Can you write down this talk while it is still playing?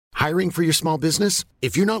Hiring for your small business?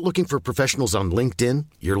 If you're not looking for professionals on LinkedIn,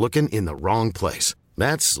 you're looking in the wrong place.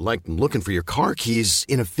 That's like looking for your car keys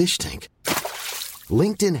in a fish tank.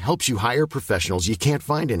 LinkedIn helps you hire professionals you can't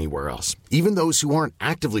find anywhere else, even those who aren't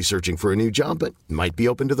actively searching for a new job but might be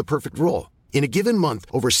open to the perfect role. In a given month,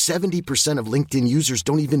 over 70% of LinkedIn users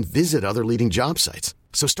don't even visit other leading job sites.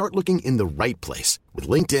 So start looking in the right place. With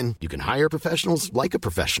LinkedIn, you can hire professionals like a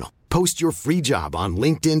professional. Post your free job on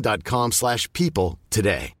linkedin.com/people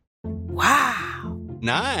today. Wow.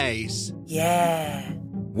 Nice. Yeah.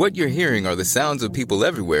 What you're hearing are the sounds of people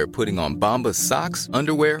everywhere putting on Bombas socks,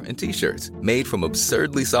 underwear, and T-shirts made from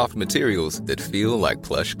absurdly soft materials that feel like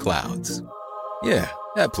plush clouds. Yeah,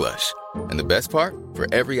 that plush. And the best part? For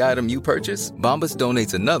every item you purchase, Bombas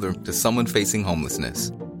donates another to someone facing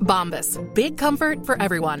homelessness. Bombas. Big comfort for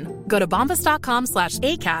everyone. Go to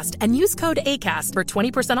bombas.com/ACAST and use code ACAST for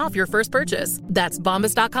 20% off your first purchase. That's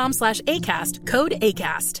bombas.com/ACAST. Code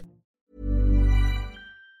ACAST.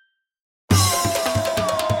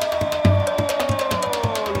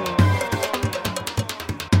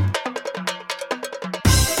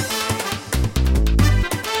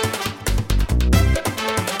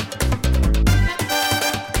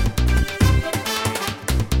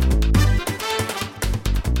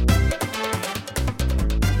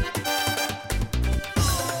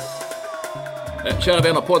 Kära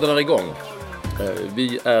vänner, podden är igång.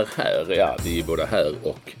 Vi är här, ja, vi är både här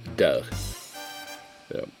och där.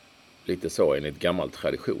 Lite så enligt gammal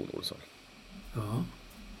tradition, Olsson. Ja.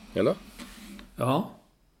 Eller? Ja.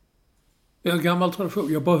 En gammal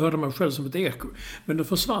tradition. Jag bara hörde mig själv som ett eko. Men det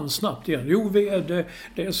försvann snabbt igen. Jo, det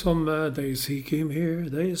är som they seek him here,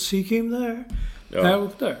 they seek him there. Ja. Här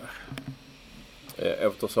och där.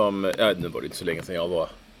 Eftersom, nu var det inte så länge sedan jag var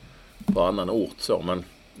på annan ort så, men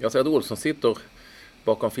jag ser att Olsson sitter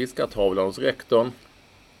bakom fiskartavlan hos rektorn.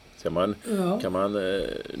 Ser man, kan man,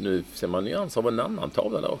 nu ser man nyans av en annan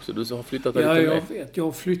tavla där också. Du har flyttat lite med. Ja, jag vet. Jag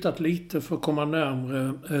har flyttat lite för att komma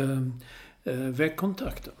närmare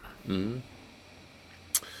vägkontakten. Mm.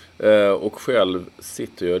 Och själv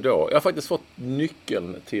sitter jag då. Jag har faktiskt fått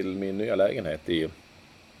nyckeln till min nya lägenhet i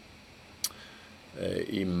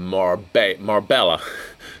Marbella.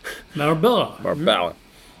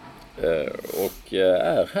 Och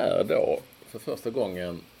är här då för första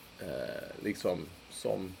gången liksom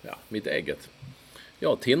som mitt eget.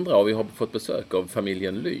 Jag tindrar och vi har fått besök av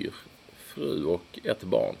familjen Lyr, fru och ett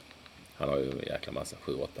barn. Han har ju en jäkla massa,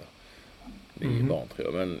 7, 8, 9 barn tror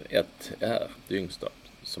jag. Men ett är det yngsta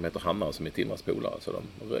som heter Hanna som är Tindras polare, så de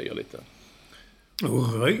röjer lite.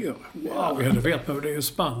 Och röjer? Wow, det vet man, det är ju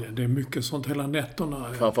Spanien. Det är mycket sånt hela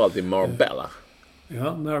nätterna. Framförallt i Marbella.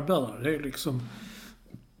 Ja, Marbella, det är liksom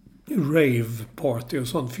rave party och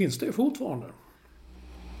sånt. Finns det fortfarande?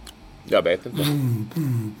 Jag vet inte.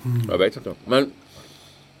 Jag vet inte. Men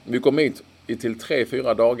vi kom hit till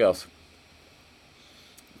 3-4 dagars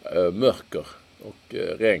mörker och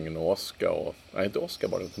regn och åska och... Nej, inte åska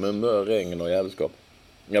bara, men regn och jävelskap.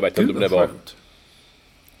 Jag vet inte om det var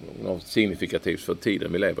något signifikativt för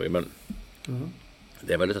tiden vi lever i, men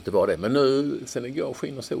det är väl att det var det. Men nu, sen igår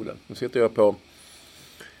skiner solen. Nu sitter jag på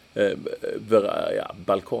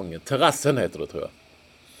balkongen. Terrassen heter det, tror jag.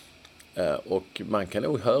 Och man kan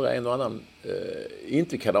nog höra en och annan,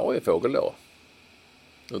 inte kanariefågel då,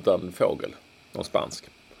 utan fågel, någon spansk.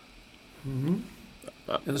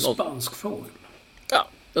 Ja, en spansk fågel? Ja,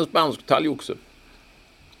 en spansk talgoxe.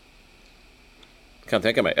 Kan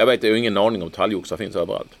tänka mig. Jag vet ju ingen aning om talgoxar finns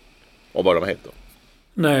överallt. Och vad de heter.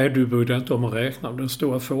 Nej, du brydde inte om att räkna. Den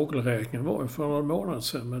stora fågelräkningen var ju för några månader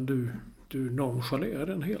sedan. Men du nonchalerar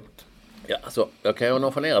den helt. Ja, alltså, jag kan ju ha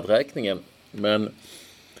nonchalerat räkningen. Men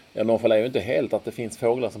jag nonchalerar ju inte helt att det finns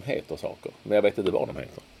fåglar som heter saker. Men jag vet inte vad de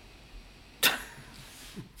heter.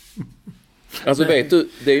 Alltså vet du,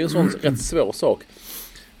 det är ju en sån rätt svår sak.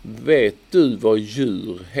 Vet du vad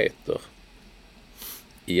djur heter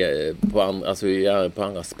på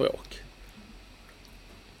andra språk?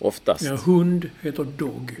 Oftast. Ja, hund heter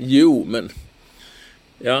dog. Jo,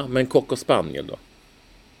 men cocker spaniel då?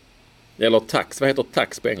 Eller tax, vad heter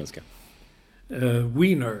tax på engelska?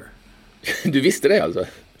 Wiener. Du visste det alltså?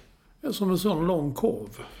 Ja, som en sån lång korv.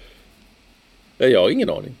 Jag har ingen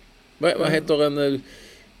aning. Vad heter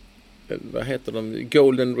de?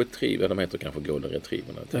 Golden Retriever. De heter kanske Golden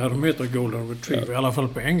Retriever. Ja, de heter Golden Retriever. I alla fall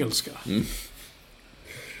på engelska.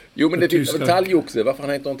 Jo, men det finns en talgoxe. Varför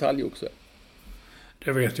heter en talgoxe?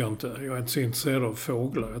 Det vet jag inte. Jag är inte så intresserad av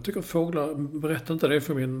fåglar. Jag tycker fåglar... Berätta inte det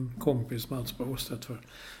för min kompis Mats Bråstedt. Jag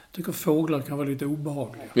tycker fåglar kan vara lite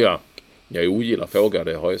obehagliga. Ja, jag ogillar fåglar.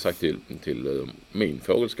 Det har jag sagt till min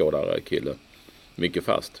fågelskådare kille. Mycket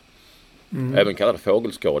fast. Även kallad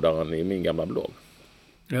fågelskådaren i min gamla blogg.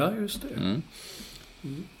 Ja, just det.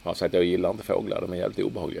 Jag säger att jag gillar inte fåglar, de är jävligt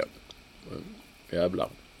obehagliga. Jävlar.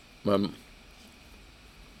 Men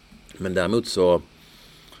däremot så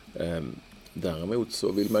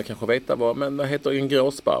vill man kanske veta vad heter en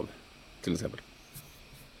gråsparv till exempel?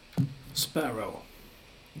 Sparrow.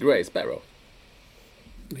 Grey sparrow.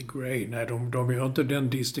 Grey, nej de gör inte den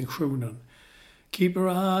distinktionen. Keep your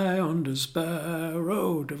eye on the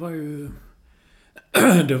sparrow.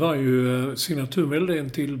 Det var ju signaturmelodin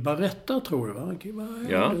till Baretta, tror jag, va? Keep your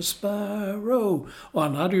eye on the sparrow. Och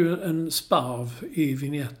han hade ju en sparv i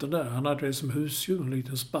vignetten där. Han hade det som husdjur, en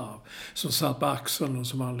liten sparv. Som satt på axeln och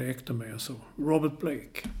som han lekte med. Så Robert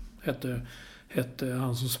Blake hette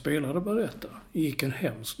han som spelade Baretta. Gick en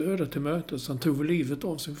hemsk öde till mötes. Han tog livet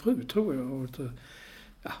av sin fru, tror jag. Och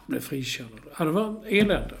blev frikänd. Det var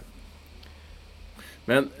elände.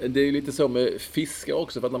 Men det är ju lite så med fiskar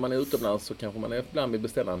också, för att när man är utomlands så kanske man ibland vill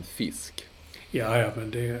beställa en fisk. Ja,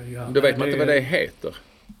 men det... Ja, då vet man inte vad det heter.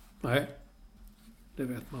 Nej, det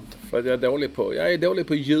vet man inte. För att jag är dålig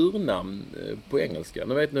på djurnamn på engelska.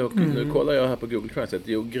 Nu kollar jag här på Google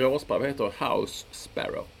Translate. Gråsparv heter House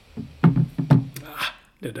Sparrow.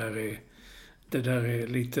 Det där är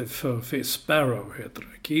lite för Sparrow heter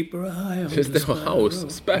det. Keep your eye on det the sparrow. House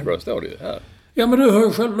Sparrow står det ju här. Ja, men du hör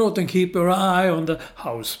ju själv låten Keep your eye on the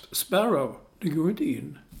House Sparrow. Det går inte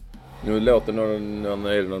in. Nu låter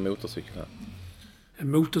någon motorcykel här.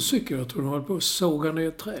 En motorcykel? Jag tror de håller på att såga ner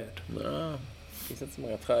ett träd. Nej, det finns inte så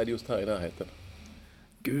många träd just här i närheten.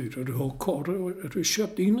 Gud, och du har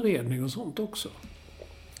köpt inredning och sånt också.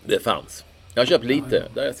 Det fanns. Jag har köpt lite.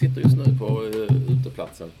 Där jag sitter just nu på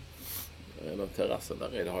uteplatsen. Eller terrassen.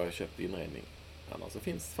 Där har jag köpt inredning. Annars så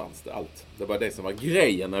fanns det allt. Det var det som var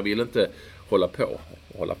grejen. Jag ville inte hålla på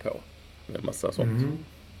med en massa sånt.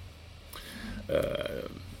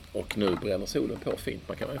 Och nu bränner solen på fint.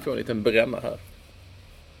 Man kan få en liten bränna här.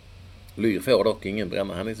 Lyr får dock ingen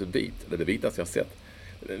bränna. Han är så vit. Det är det vitaste jag sett.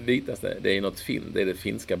 Det vitaste, det är något det är det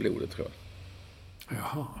finska blodet, tror jag.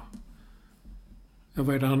 Jaha. Jag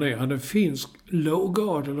vet han är. Han är finsk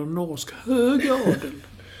lågadel och norsk högadel.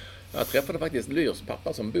 Jag träffade faktiskt Lyrs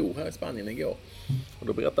pappa som bor här i Spanien igår. Och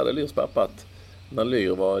då berättade Lyrs pappa att när Lyr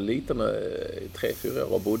var liten, 3-4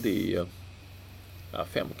 år och bodde i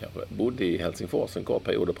 5 kanske, bodde i Helsingfors en kort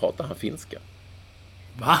period och pratade han finska.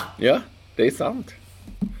 Va? Ja, det är sant.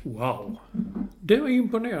 Wow. Det var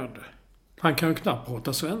imponerande. Han kan ju knappt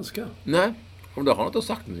prata svenska. Nej, och det har han inte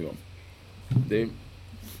sagt någonting om.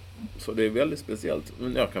 Så det är väldigt speciellt.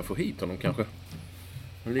 Men jag kan få hit honom kanske.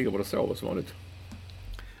 Han ligger bara och sover som vanligt.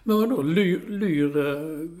 Men vadå?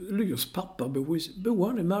 Lyrs pappa bor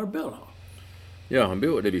han i Marbella? Ja,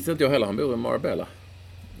 det visste inte jag heller. Han bor i Marbella.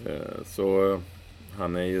 Så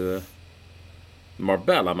han är ju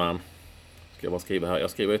Marbella-man. Ska jag bara skriva här. Jag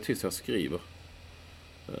skriver tills jag skriver.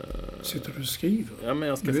 Sitter du och skriver? Ja, men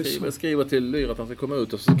jag skriver till Lyr att han ska komma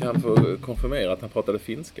ut och så kan han få konfirmera att han pratade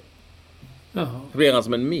finska. Jaha. Så blir han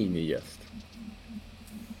som en minigäst.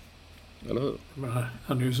 Eller hur? Men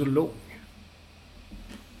han är ju så lång.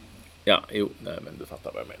 Ja, men du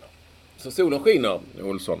fattar vad jag menar. Så solen skiner,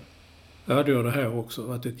 Olsson. Ja, det gör det här också. Det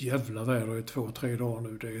har varit ett jävla väder i 2-3 dagar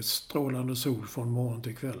nu. Det är strålande sol från morgon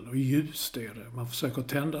till kväll. Och ljus det är det. Man försöker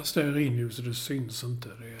tända stearinljus och det syns inte.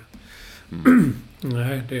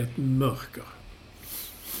 Nej, det är ett mörker.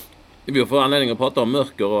 Vi får anledning att prata om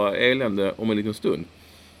mörker och elände om en liten stund.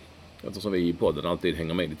 Eftersom vi i podden alltid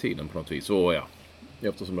hänger med i tiden på något vis. Så ja,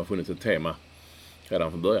 eftersom det har funnits ett tema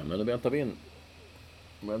redan från början. Men nu väntar vi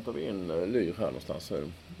in Lyr här någonstans. Så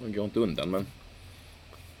det går inte undan, men...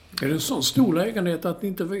 Är det en sån stor lägenhet att ni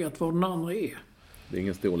inte vet var den andra är? Det är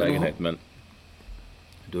ingen stor lägenhet, men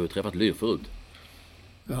du har ju träffat Lyr förut.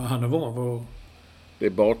 Ja, han är van på... Det är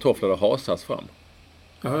bara tofflade hasas fram.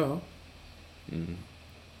 Ja.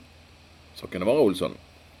 Så kan det vara, Olsson.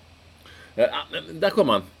 Där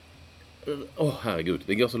kommer han. Herregud,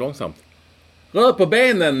 det går så långsamt. Rör på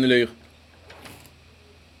benen, Lyr.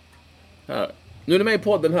 Här. Nu är du med i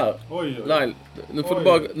podden här. Oj. Lyle, nu får du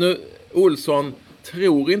bara... Olsson,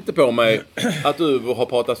 tror inte på mig att du har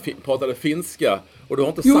pratade finska och du har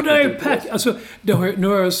inte sagt... Jo, det är pack. Alltså, nu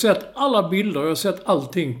har jag sett alla bilder. Jag har sett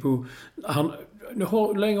allting på...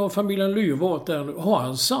 Hur länge har familjen Lyr varit där nu? Har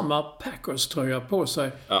han samma Packers-tröja på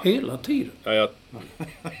sig hela tiden? Ja, jag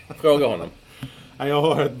frågar honom. Jag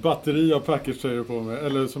har ett batteri av Packers-tröjor på mig.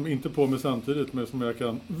 Eller som inte på mig samtidigt, men som jag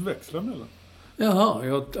kan växla mellan. Jaha,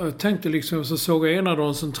 jag tänkte liksom, så såg jag ena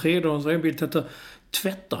dagen, sen 3 dagen, så jag bild att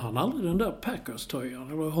tvättar han aldrig den där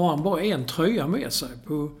Packers-tröjan? Eller har han bara en tröja med sig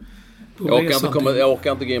på jag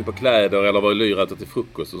orkar inte gå in på kläder eller vad Lyr äter till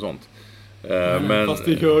frukost och sånt. Men, fast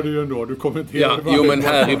det gör du ju ändå, du kommenterar men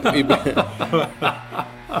här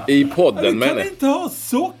I podden Du menar kan inte ha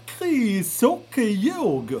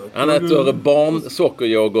sockeryoghurt. han äter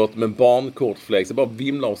barnsockeryoghurt med barnkortflakes. Det bara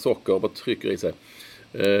vimlar av socker och bara trycker i sig.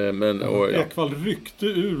 Ekvall ryckte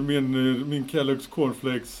ur min Kellogg's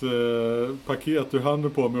Cornflakes paket ur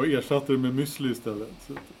handen på mig och ersatte det med müsli istället.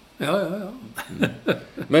 Så. Ja.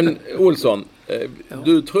 Men Olsson,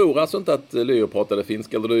 du tror alltså inte att Lyr pratade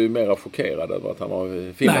finska, eller du är mer chockerad över att han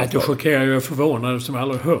var finländsk? Nej, det chockerar jag, är förvånad som jag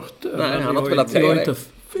aldrig hört. Nej, han har inte velat säga det.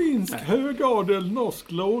 Finsk högadel,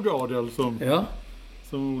 norsk lågadel som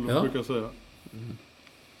Olof brukar säga.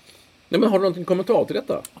 Nej, men har du någon kommentar till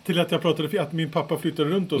detta? Till att jag pratade att min pappa flyttade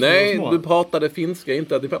runt oss. Nej, du pratade finska,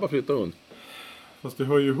 inte att din pappa flyttade runt. Fast det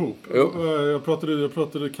hör ju ihop. Jo. Jag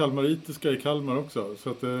pratade kalmaritiska i Kalmar också. Så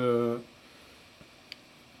att,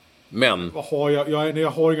 men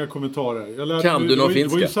jag har inga kommentarer. Kan du någon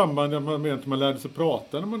finska? Det var ju samband med att man lärde sig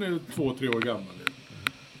prata när man är 2-3 år gammal.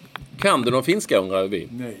 Kan du någon finska, undrar vi?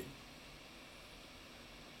 Nej.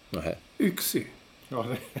 Nej. Yxi. Ja,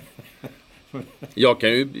 Jag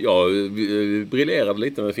briljerade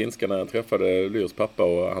lite med finska när jag träffade Lyrs pappa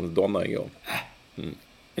och hans donna igår.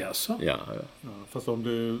 Jaså? Ja. Fast de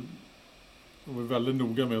är väldigt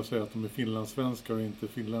noga med att säga att de är finlandssvenskar och inte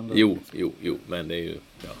finländare. Jo, men det är ju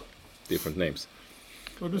different names.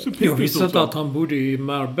 Jag visste inte att han bodde i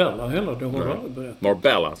Marbella heller, det har du aldrig berättat.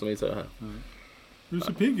 Marbella, som vi säger här. Du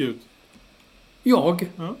ser pigg ut. Jag?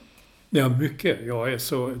 Ja. Ja, mycket. Jag är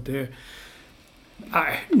så...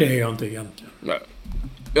 Nej, det är jag inte egentligen. Nej.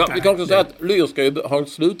 Ja, vi kan också säga att Lyr ska ju ha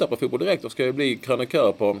slutat på Fotboll Direkt och ska ju bli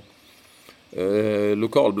krönikör på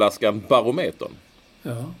lokalblaskan Barometern.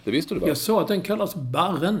 Ja. Det visste du väl? Jag sa att den kallas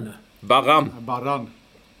Barren. Baran. Baran.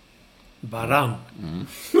 Baran.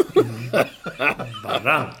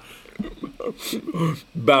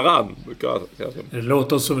 Det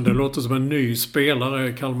låter som en ny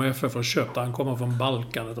spelare Kalmar FF har köpt. Han kommer från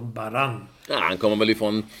Balkan, Baran. Ja, han kommer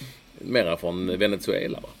väl mera från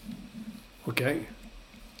Venezuela, va? Okej.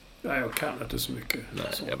 Nej, jag kan inte så mycket. Nej,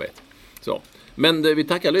 jag vet. Så. Men vi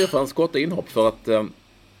tackar Lyr för hans korta inhopp, för att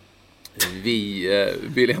vi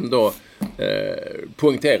vill ändå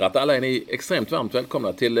poängtera att alla är ni extremt varmt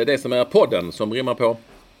välkomna till det som är podden som rimmar på...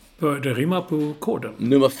 Det rimmar på koden.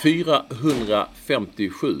 Nummer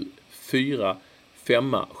 457.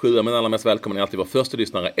 457. Men allra mest välkommen är alltid vår första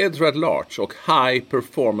lyssnare, Edward Larch och High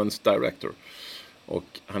Performance Director. Och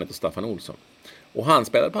han heter Staffan Olsson. Och han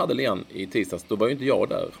spelade padel igen i tisdags. Då var ju inte jag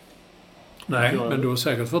där. Nej, men du har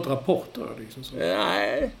säkert fått rapporter. Liksom så.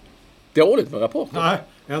 Nej, dåligt med rapporter. Nej,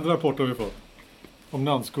 en rapport har vi fått. Om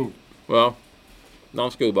Nannskog. Ja,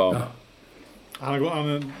 Nannskog bara... Ja. Han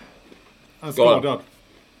är skadad.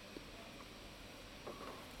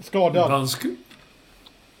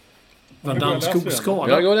 Var Nannskog skadad?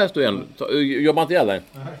 Ja, jag läste igen. Jobbar inte ihjäl dig.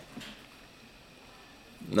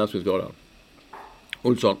 Nannskog skadad.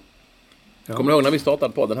 Olsson. Ja. Kommer du ihåg när vi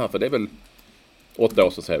startade podden här? För det är väl 8 år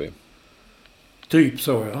så säger vi. Typ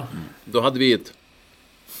så, ja. Då hade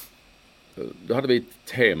vi ett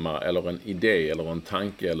tema eller en idé eller en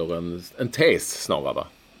tanke eller en tes snarare, va?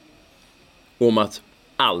 Om att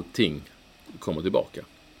allting kommer tillbaka.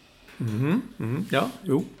 Ja,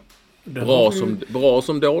 jo. Bra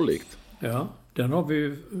som dåligt. Ja, den har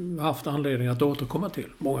vi haft anledning att återkomma till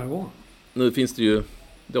många gånger. Nu finns det ju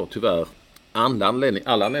då tyvärr alla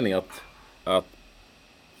anledningar att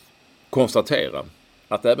konstatera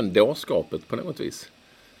att även dårskapet på något vis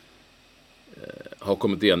har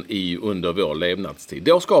kommit igen under vår levnadstid.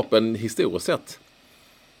 Dårskapen historiskt sett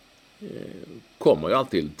kommer ju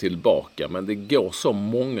alltid tillbaka, men det går så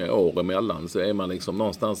många år emellan, så är man liksom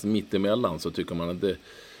någonstans mitt emellan, så tycker man att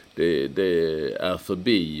det är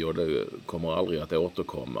förbi och det kommer aldrig att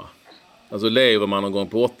återkomma. Alltså lever man någon gång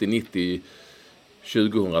på 80, 90,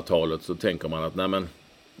 2000-talet så tänker man att nej, men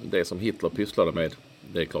det som Hitler pysslade med,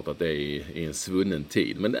 det är klart att det är i en svunnen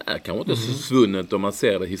tid. Men det är kanske inte så svunnet om man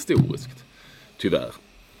ser det historiskt. Tyvärr.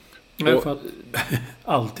 Nej, för att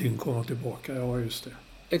allting kommer tillbaka. Ja, just det.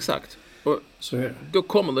 Exakt. Och så är det. Då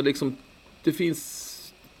kommer det liksom... Det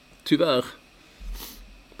finns tyvärr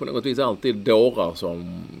på något vis alltid dårar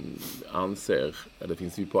som anser... Ja, det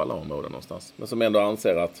finns ju på alla områden någonstans. Men som ändå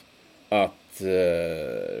anser att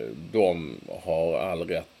de har all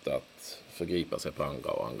rätt att förgripa sig på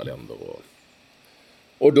andra och andra länder.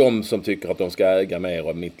 Och de som tycker att de ska äga mer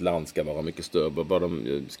och mitt land ska vara mycket större. Vad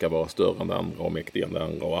de ska vara större än det andra och mäktigare än det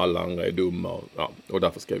andra. Och alla andra är dumma. Och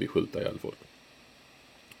därför ska vi skjuta ihjäl folk.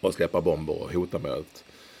 Och släppa bomber och hota med att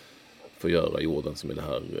förgöra jorden som i det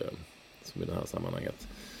här sammanhanget.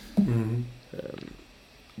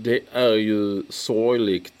 Det är ju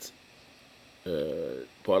sorgligt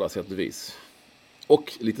på alla sätt och vis.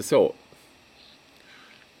 Och lite så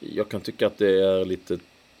Jag kan tycka att det är lite,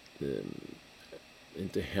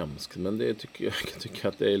 inte hemskt, men jag kan tycka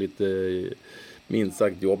att det är lite minst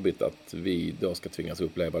sagt jobbigt att vi då ska tvingas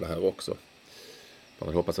uppleva det här också. Man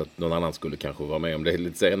hade hoppats att någon annan skulle kanske vara med om det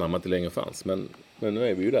lite senare, men inte längre fanns. Men nu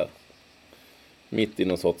är vi ju där. Mitt i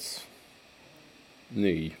någon sorts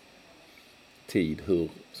ny tid,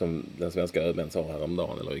 som den svenska övän sa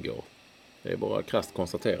häromdagen eller igår. Det är bara krasst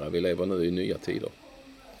konstatera, vi lever nu i nya tider.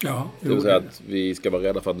 Ja, det vill säga att vi ska vara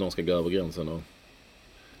rädda för att någon ska gå över gränsen och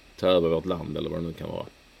ta över vårt land eller vad det nu kan vara.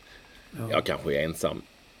 Ja. Jag kanske är ensam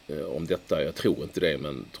om detta, jag tror inte det,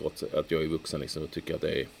 men trots att jag är vuxen liksom, och tycker att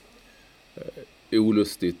det är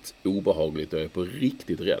olustigt, obehagligt och jag är på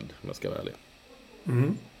riktigt rädd, om jag ska vara ärlig.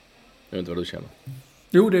 Jag vet inte vad du känner.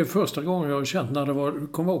 Jo, det är första gången jag har känt när det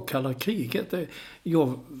kom ihåg kalla kriget.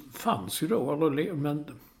 Jag fanns ju då, men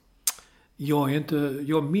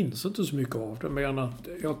jag minns inte så mycket av det. Men att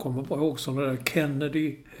jag kommer bara ihåg sådana där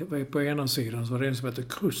Kennedy var på ena sidan, så var det en som heter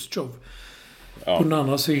Khrushchev på den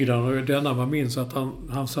andra sidan. Och denna man minns att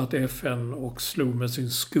han satt i FN och slog med sin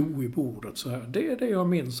sko i bordet. Så här. Det är det jag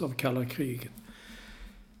minns av kalla kriget.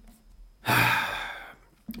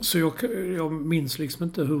 Så jag minns liksom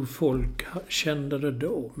inte hur folk kände det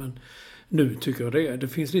då. Men nu tycker jag det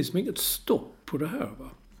finns liksom inget stopp på det här, va.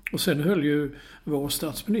 Och sen höll ju vår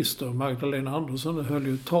statsminister Magdalena Andersson höll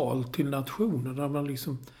ju tal till nationen där man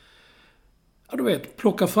liksom, ja du vet,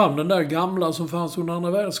 plocka fram den där gamla som fanns under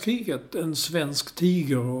andra världskriget, en svensk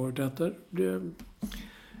tiger och detta.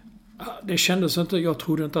 Det kändes inte, jag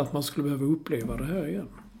trodde inte att man skulle behöva uppleva det här igen.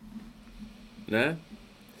 Nej.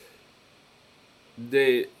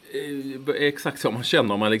 Det är exakt så man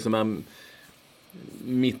känner, man liksom är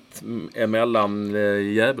mitt emellan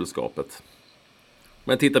djävulskapet.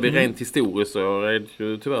 Men tittar vi rent historiskt så är det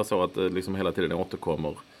ju tyvärr så att det liksom hela tiden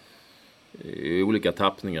återkommer i olika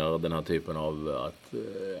tappningar den här typen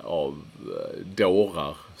av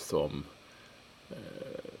dårar som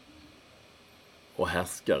och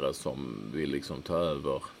härskare som vill liksom ta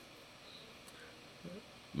över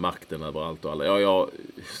makten över allt och alla.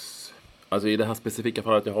 Alltså i det här specifika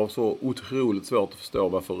fallet jag har så otroligt svårt att förstå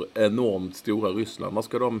varför enormt stora Ryssland,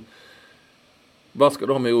 vad ska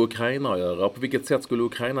de med Ukraina göra? På vilket sätt skulle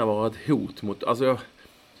Ukraina vara ett hot mot... Alltså,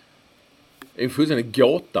 det är en fullständig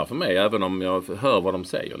gåta för mig, även om jag hör vad de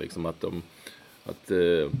säger. Liksom, att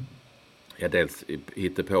jag dels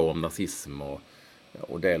hittar på om nazism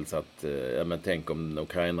och dels att men tänk om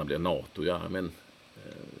Ukraina blir NATO. Ja, men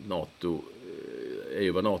NATO är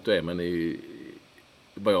ju vad NATO är, men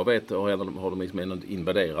vad jag vet har de liksom inte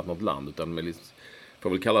invaderat något land, utan med liksom, får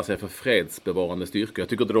väl kalla sig för fredsbevarande styrkor. Jag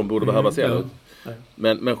tycker inte de borde behöva se det.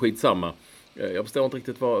 Men skitsamma. Jag förstår inte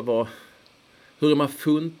riktigt hur är man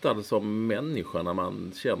funtad som människa när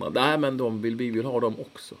man känner nej men vi vill ha dem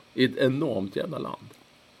också. I ett enormt jävla land.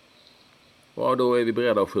 Och då är vi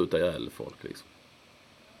beredda att skjuta ihjäl folk liksom.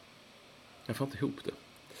 Jag får inte ihop det.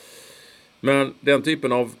 Men den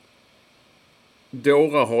typen av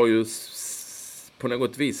dårar har ju på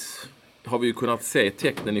något vis har vi ju kunnat se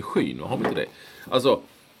tecknen i skyn, och har vi inte det? Alltså,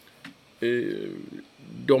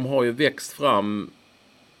 de har ju växt fram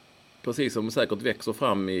precis som säkert växer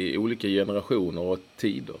fram i olika generationer och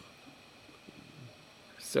tider.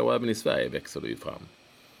 Så även i Sverige växer det ju fram.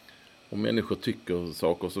 Och människor tycker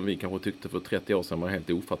saker som vi kanske tyckte för 30 år sedan var helt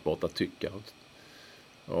ofattbart att tycka.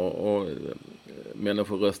 Och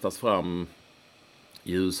människor röstas fram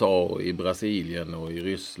i USA och i Brasilien och i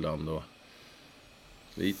Ryssland och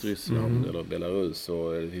Vitryssland eller Belarus,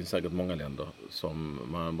 och det finns säkert många länder som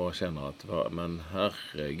man bara känner att men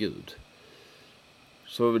herregud.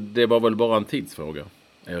 Så det var väl bara en tidsfråga,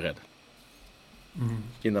 är jag rädd.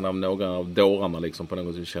 Innan några av dårarna liksom på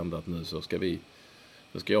något sätt kände att nu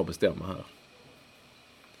ska jag bestämma här.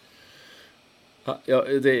 Ja,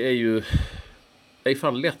 det är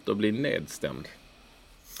fan lätt att bli nedstämd.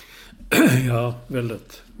 Ja,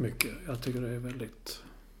 väldigt mycket. Jag tycker det är väldigt...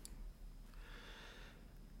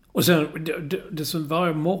 Och sen, det som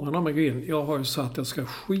varje morgon när man går in, jag har ju sagt att jag ska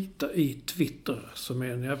skita i Twitter som är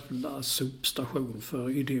en jävla sopstation för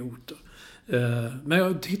idioter. Men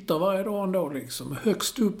jag tittar varje dag ändå liksom.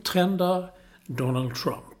 Högst upp trendar Donald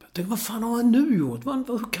Trump. Jag tänker, vad fan har han nu gjort?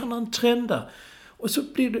 Hur kan han trenda? Och så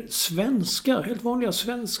blir det svenskar, helt vanliga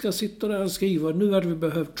svenskar sitter där och skriver, nu hade vi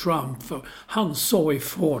behövt Trump för han sa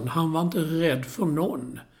ifrån, han var inte rädd för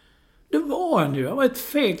någon. Det var han ju. Han var ett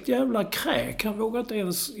fegt jävla kräk. Han vågade inte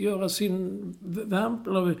ens göra sin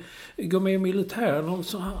eller gå med i militären.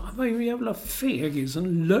 Så han var ju en jävla fegis,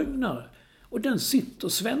 en lögnare. Och den sitter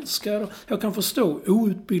svenskar. Jag kan förstå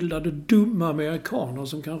outbildade, dumma amerikaner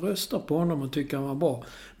som kan rösta på honom och tycka han var bra.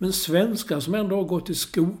 Men svenskar som ändå har gått i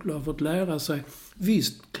skola och fått lära sig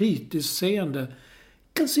visst kritiskt seende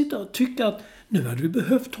kan sitta och tycka att nu hade vi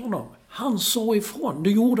behövt honom. Han sa ifrån.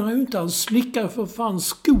 Det gjorde han ju inte. Han slickade för fan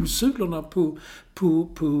skosulorna på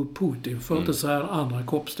Putin. För att inte säga andra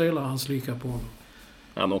kroppsdelar han slickar på honom.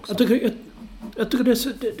 Han också. Jag tycker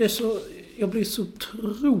det är så... Jag blir så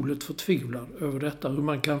otroligt förtvivlad över detta. Hur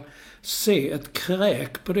man kan se ett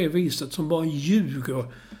kräk på det viset som bara ljuger.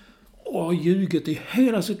 Och har ljugit i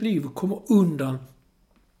hela sitt liv och kommer undan.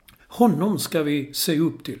 Honom ska vi se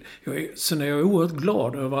upp till. Sen är jag oerhört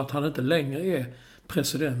glad över att han inte längre är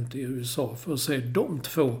president i USA. För att se de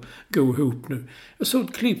två gå ihop nu. Jag såg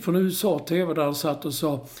ett klipp från USA-TV där han satt och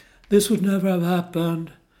sa "This would never have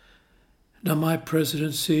happened. That my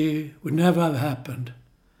presidency would never have happened.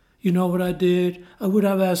 You know what I did? I would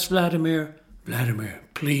have asked Vladimir,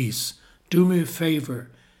 please, do me a favor.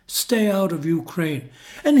 Stay out of Ukraine."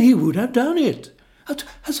 And he would have done it.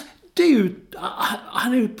 Alltså, det är ju,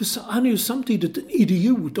 han är ju samtidigt en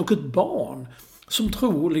idiot och ett barn som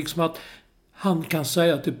tror liksom att han kan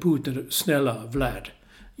säga till Putin, snälla Vlad,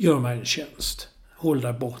 gör mig en tjänst. Håll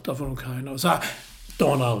dig borta från Ukraina. Och så här,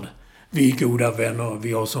 Donald, vi är goda vänner,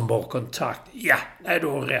 vi har som bra kontakt. Ja, nej, du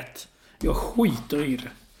har rätt. Jag skiter i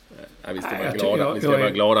det. Ja, vi ska vara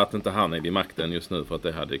glada att inte han är vid makten just nu, för att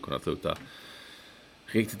det hade kunnat sluta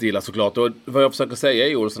riktigt illa såklart. Och vad jag försöker säga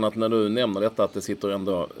är, Olsson, att när du nämner detta att det sitter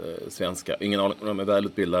ändå svenskar, ingen aning om de är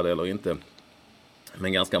välutbildade eller inte,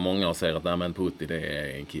 men ganska många och säger att nej, men Putin, det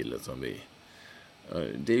är en kille som vi...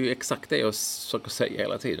 Det är ju exakt det jag försöker säga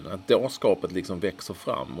hela tiden, att dårskapet liksom växer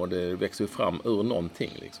fram, och det växer ju fram ur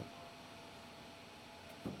någonting liksom.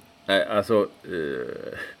 Alltså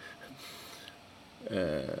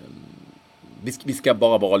vi ska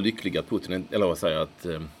bara vara lyckliga att Putin, eller vad säger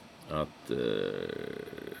att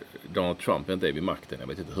Donald Trump inte är vid makten. Jag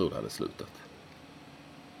vet inte hur det hade slutat.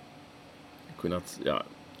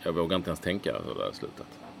 Jag vågar inte ens tänka hur det hade slutat.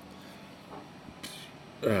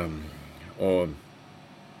 Och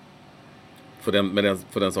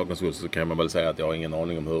för den sakens skull så kan man väl säga att jag har ingen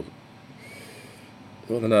aning om hur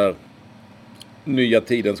den där nya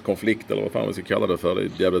tidens konflikt, eller vad fan vi ska kalla det för, det är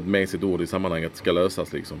ett jävligt mesigt ord i sammanhanget, ska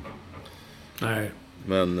lösas liksom. Nej.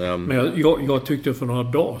 Men jag tyckte för några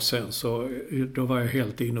dagar sedan så då var jag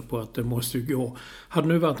helt inne på att det måste ju gå. Hade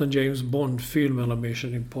nu varit en James Bond-film eller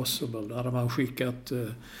Mission Impossible, då hade man skickat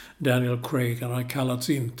Daniel Craig, han hade kallats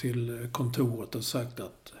in till kontoret och sagt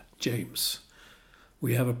att James,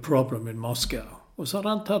 we have a problem in Moscow. Och så hade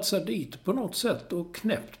han tagit sig dit på något sätt och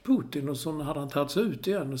knäppt Putin, och så hade han tagit sig ut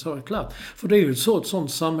igen och så var det klart. För det är ju ett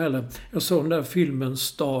sånt samhälle. Jag såg den där filmen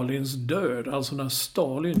Stalins död. Alltså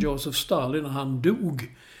när Joseph Stalin, när han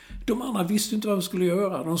dog. De andra visste inte vad de skulle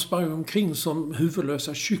göra. De sprang omkring som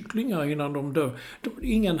huvudlösa kycklingar innan de dör.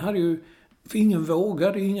 Ingen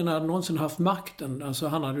vågade, ingen hade någonsin haft makten. Alltså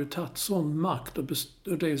han hade ju tagit sån makt, och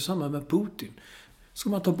det är samma med Putin.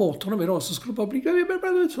 Skulle man ta bort honom idag så skulle det bara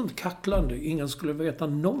bli ett sånt kacklande. Ingen skulle veta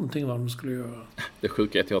någonting vad de skulle göra. Det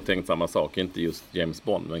sjuka är att jag har tänkt samma sak. Inte just James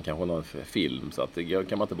Bond, men kanske någon film. Så att det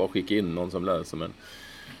kan man inte bara skicka in någon som löser. Men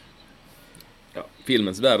ja,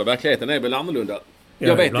 filmens värld och verkligheten är väl annorlunda.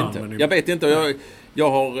 Jag vet inte.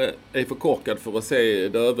 Jag är för korkad för att se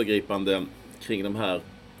det övergripande kring de här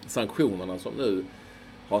sanktionerna som nu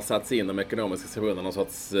har satts in, de ekonomiska sanktionerna, någon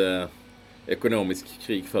sorts ekonomisk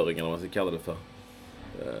krigföring eller vad man ska kalla det för.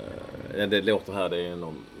 Det låter här, det är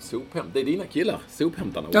någon sophämtare. Det är dina killar,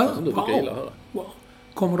 sophämtarna, som du brukar gilla att höra. Wow.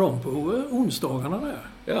 Kommer de på onsdagarna där?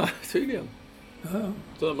 Ja, tydligen.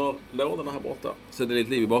 Tömmer lådorna här borta. Så det är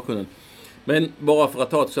lite liv i bakgrunden. Men bara för att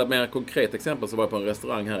ta ett så mer konkret exempel, så var jag på en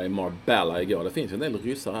restaurang här i Marbella igår. Det finns en del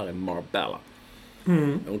ryssar här i Marbella.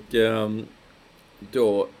 Och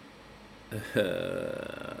då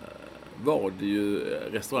var det ju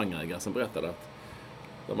restaurangägare som berättade att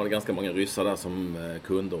de hade ganska många ryssar där som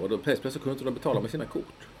kunder, och då plötsligt så kunde de betala med sina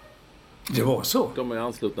kort. Det var så? De är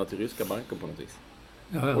anslutna till ryska banker på något vis.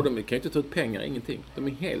 Ja. Och de kan ju inte ta ut pengar, ingenting. De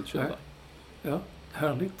är helt körda. Ja,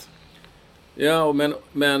 härligt. Ja,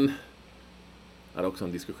 men jag hade också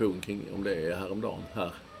en diskussion kring om det är häromdagen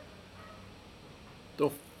här.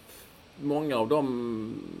 Då, många av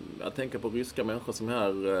dem, jag tänker på ryska människor som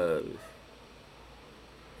här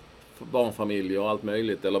barnfamiljer och allt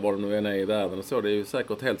möjligt, eller vad det nu är i världen och så, det är ju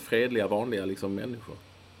säkert helt fredliga, vanliga liksom människor.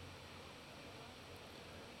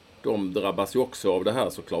 De drabbas ju också av det här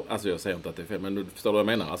såklart. Alltså jag säger inte att det är fel, men du förstår vad jag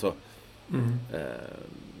menar. Alltså,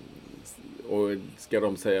 och ska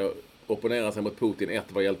de säga opponera sig mot Putin, 1,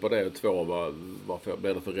 vad hjälper det? Och 2, vad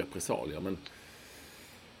blir det för repressalier? Men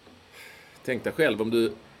tänk dig själv om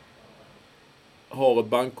du har ett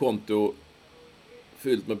bankkonto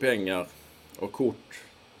fyllt med pengar och kort,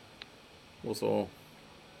 och så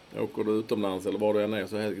Åker du utomlands eller var du än är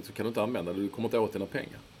så kan du inte använda det. Du kommer inte åt dina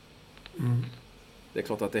pengar. Det är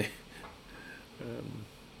klart att det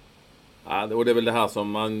och det är väl det här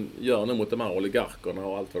som man gör nu mot de här oligarkerna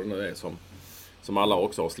och allt vad det nu är som alla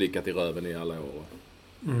också har slickat i röven i alla år.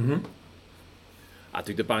 Jag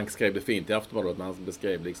tyckte Bank skrev det fint i Aftonbladet när han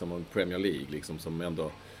beskrev liksom en Premier League liksom, som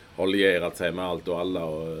ändå har lierat sig med allt och alla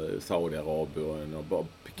och Saudiarabien och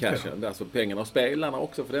cashen. Alltså pengarna och spelarna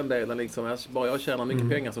också för den delen. Liksom, bara jag tjänar mycket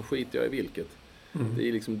pengar så skiter jag i vilket. Det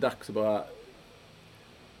är liksom dags att bara...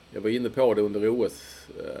 Jag var inne på det under OS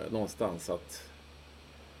någonstans att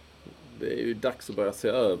det är ju dags att börja se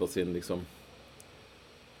över sin liksom...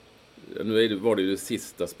 Nu var det ju det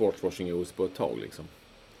sista sportswashing-OS på ett tag liksom.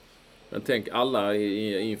 Men tänk alla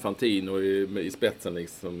i Infantino och i spetsen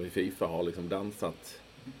liksom, i FIFA har liksom dansat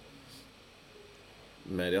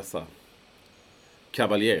med dessa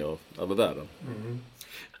kavaljerer över världen.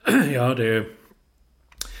 Ja,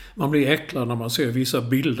 man blir äcklad när man ser vissa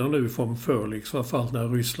bilder nu från förr, liksom, framförallt när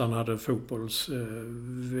Ryssland hade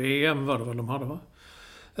fotbolls-VM, var det väl de hade, va?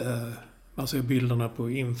 Man ser bilderna på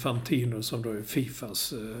Infantino som då är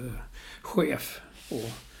Fifas chef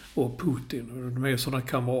och Putin. Och de är sådana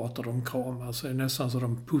kamrater, de kramas sig nästan så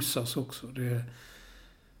de pussas också.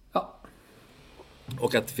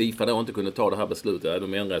 Och att FIFA då inte kunde ta det här beslutet.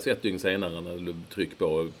 De ändrades ett dygn senare när du tryck på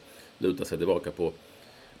och lutar sig tillbaka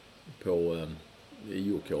på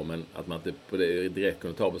IOK. Men att man inte på det direkt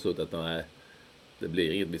kunde ta beslutet att nej, det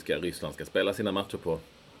blir inget. Ryssland ska spela sina matcher på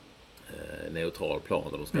neutral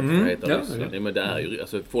plan. Och de ska inte heta Ryssland. Ja, men det är ju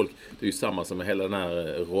alltså folk, det är ju samma som med hela den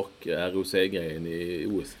här ROC-grejen i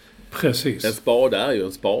OS. Precis. En spade är ju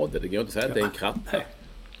en spade. Det går inte att säga att det är en kratta.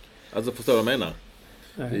 Alltså förstår du vad jag menar?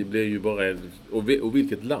 Nej. Det blir ju bara... Och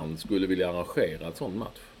vilket land skulle vilja arrangera ett sån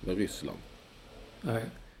match med Ryssland?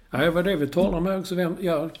 Nej, vad det vi talar med också.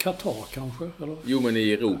 Qatar kanske? Eller? Jo, men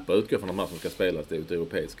i Europa utgår från de här som ska spelas. Det är ett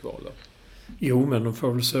europeiskt val. Jo, men de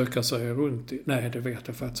får väl söka sig runt i... Nej, det vet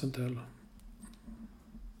jag faktiskt inte heller.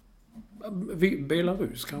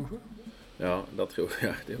 Belarus kanske? Ja, där tror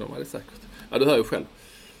jag. Det är de alldeles säkert. Ja, du hör ju själv.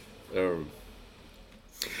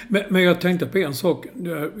 Men jag tänkte på en sak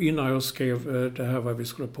innan jag skrev det här vad vi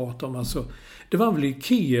skulle prata om. Alltså, det var väl i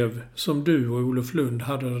Kiev som du och Olof Lund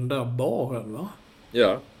hade den där baren, va?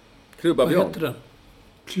 Ja, Klubba Björn. Vad hette den?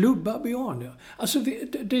 Klubba Björn, ja. Alltså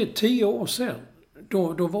det är 10 år sedan.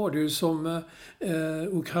 Då var det ju som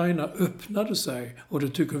Ukraina öppnade sig. Och det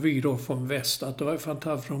tycker vi då från väst att det var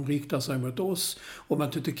fantastiskt för de riktade sig mot oss. Och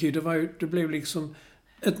man tyckte det blev liksom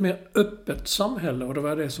ett mer öppet samhälle, och det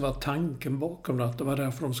var det som var tanken bakom det. Att det var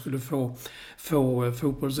därför de skulle få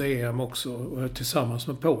fotbolls-EM också tillsammans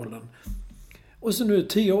med Polen. Och så nu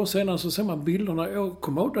 10 år senare så ser man bilderna. Jag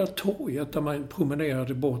kommer ihåg det här torget där man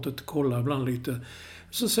promenerade bort och kollade ibland lite.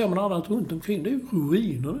 Så ser man annat runt omkring. Det är ju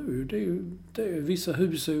ruiner nu. Det är vissa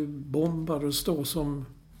hus är bombade och står som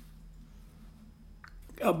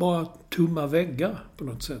bara tomma väggar på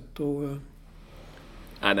något sätt. Och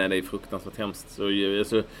nej, det är fruktansvärt hemskt. Så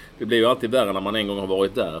det blir ju alltid värre när man en gång har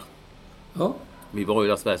varit där. Ja. Vi var ju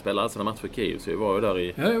där Sverige spelade alltså en match för Kiev, så vi var ju där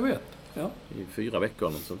i... Ja, jag vet. Ja. I 4 veckor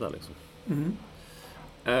eller något sånt där liksom.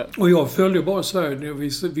 Och jag följde bara Sverige.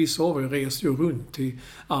 Vissa av er reste ju runt till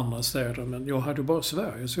andra städer, men jag hade bara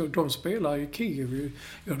Sverige. Så de spelar i Kiev.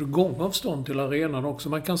 Jag hade gångavstånd till arenan också.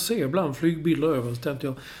 Man kan se ibland flygbilder över, så tänkte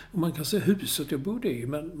jag. Och man kan se huset jag bodde i,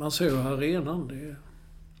 men man ser ju arenan.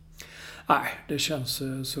 Det känns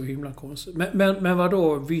så himla konstigt. Men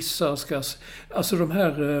vadå, vissa ska... Alltså de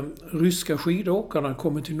här ryska skidåkarna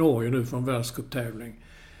kommer till Norge nu från världscuptävling.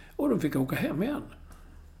 Och de fick åka hem igen.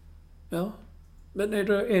 Ja. Men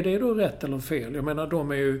är det då rätt eller fel? Jag menar,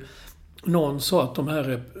 de är ju... Någon sa att de här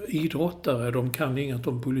är idrottare, de kan inget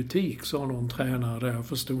om politik, sa någon tränare där.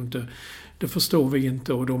 Förstod inte. Det förstår vi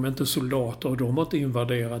inte, och de är inte soldater och de har inte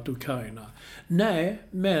invaderat Ukraina. Nej,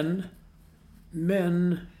 men...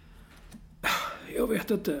 Jag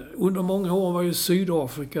vet inte. Under många år var ju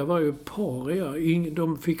Sydafrika paria.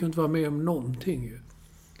 De fick inte vara med om någonting ju.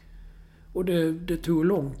 Och det tog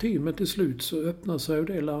lång tid, men till slut så öppnade sig ju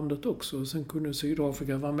det landet också. Sen kunde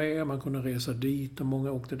Sydafrika vara med, man kunde resa dit och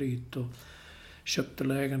många åkte dit och köpte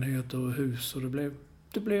lägenheter och hus, och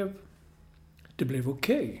det blev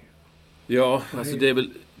okej. Ja, alltså det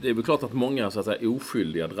är väl klart att många så att säga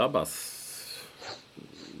oskyldiga drabbas,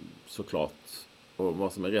 såklart. Och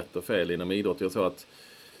vad som är rätt och fel inom idrott. Jag såg att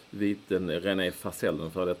René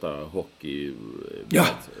Fasellen för detta hockey,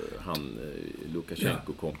 han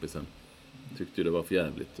Lukasjenko-kompisen, tyckte det var för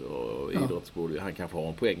jävligt. Och idrottsbord, han kanske har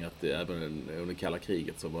en poäng att även under kalla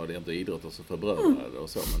kriget så var det inte idrott och så förbrödrade och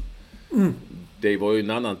så. Men det var ju en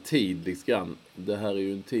annan tid liksom. Det här är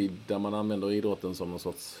ju en tid där man använder idrotten som någon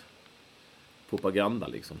sorts propaganda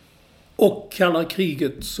liksom. Och kalla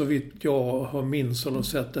kriget, så vitt jag har minns eller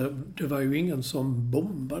sett det var ju ingen som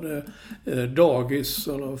bombade dagis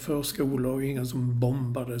eller förskolor och ingen som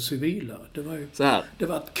bombade civila. Det var ju det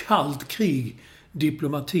var ett kallt krig,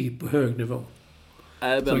 diplomati på hög nivå.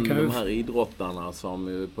 Även de här idrottarna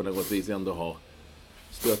som på något vis ändå har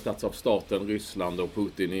stöttats av staten, Ryssland och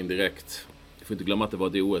Putin indirekt. Jag får inte glömma att det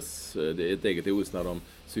var ett eget OS när de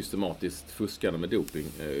systematiskt fuskade med doping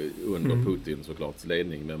under Putin såklart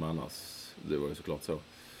ledning, men annars det var ju såklart så.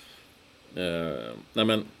 Nej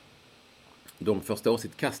men de får stå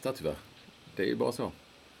sitt kasta tyvärr. Det är ju bara så.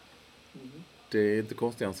 Det är inte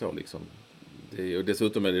konstigt än så liksom. Och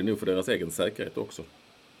dessutom är det nog för deras egen säkerhet också.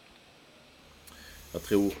 Jag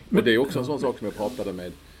tror, och det är också en sån sak som jag pratade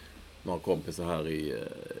med några kompisar här i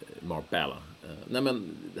Marbella. Nej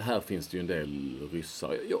men här finns det ju en del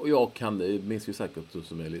ryssar. Jag minns ju säkert du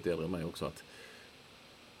som är lite äldre än mig också att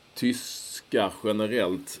tyskar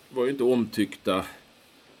generellt var ju inte omtyckta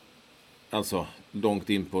alltså långt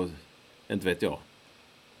in på, inte vet jag,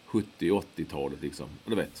 70-80-talet liksom.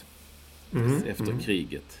 Du vet. Efter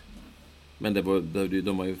kriget. Men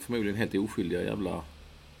de var ju förmodligen helt oskyldiga jävla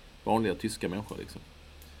vanliga tyska människor liksom.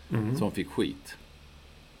 Som fick skit.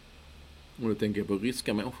 Och då tänker jag på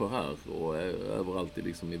ryska människor här och överallt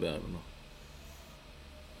liksom i världen.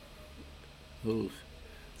 Hur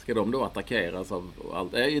ska de då attackeras av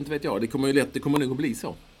allt? Inte vet jag. Det kommer nog att bli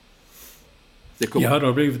så. Ja, det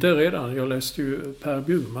har blivit det redan. Jag läste ju Per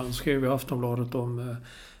Bjurman skrev i Aftonbladet om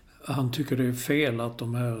han tycker det är fel att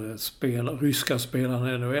de här ryska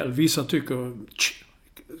spelarna i NHL. Vissa tycker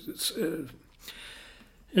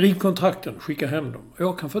riv kontrakten, skicka hem dem.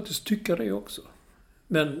 Jag kan faktiskt tycka det också.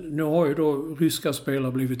 Men nu har ju då ryska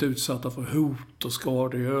spelare blivit utsatta för hot och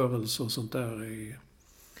skadegörelse och sånt där.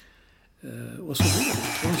 Och så vidare.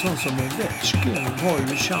 En sån som Ovechkin har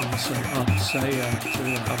ju chansen att säga att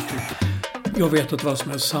jag vet inte vad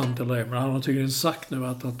som är sant eller ej, men han har tydligen sagt nu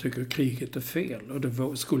att han tycker kriget är fel. Och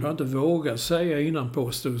det skulle han inte våga säga innan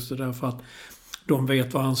påstås det, därför att de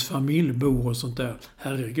vet var hans familj bor och sånt där.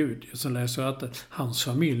 Herregud, så läser jag att hans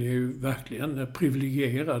familj är ju verkligen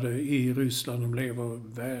privilegierade i Ryssland. De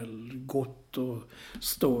lever väl gott och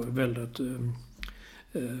står väldigt...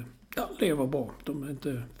 lever bra.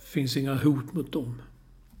 Finns inga hot mot dem.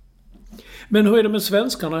 Men hur är det med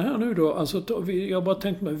svenskarna här nu då? Alltså, jag bara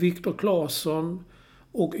tänkte med Viktor Claesson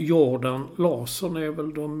och Jordan Larsson är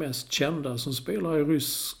väl de mest kända som spelar i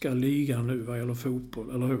ryska ligan nu vad gäller fotboll,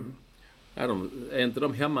 eller hur? Är inte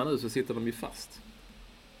de hemma nu så sitter de ju fast.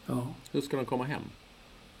 Ja. Hur ska de komma hem?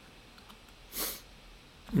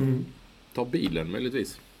 Ta bilen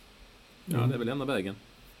möjligtvis. Ja, det är väl enda vägen.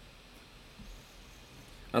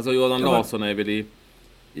 Alltså Jordan Larsson är väl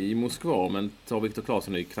i Moskva, men tar Viktor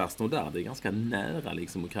Claesson i Krasnodar. Det är ganska nära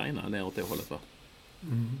liksom Ukraina, neråt det hållet va?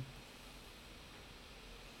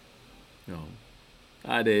 Ja.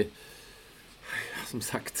 Nej, det är som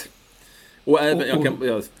sagt. Och även,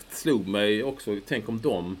 jag slog mig också, tänk om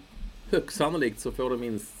de högst sannolikt så får de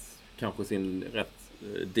minst kanske sin rätt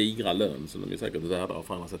digra lön som de är säkert värda att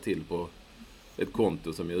förhandla sig till på ett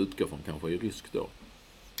konto som jag utgår från kanske är rysk då.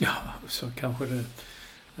 Ja, så kanske det,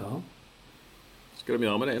 ja. Ska de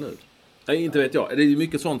göra med det nu? Nej, inte vet jag. Det är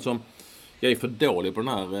mycket sånt som jag är för dålig på den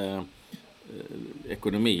här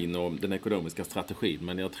ekonomin och den ekonomiska strategin,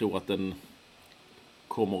 men jag tror att den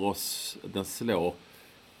slår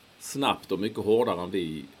snabbt och mycket hårdare än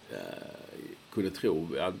vi kunde tro.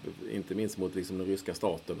 Inte minst mot liksom den ryska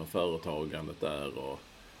staten och företagandet där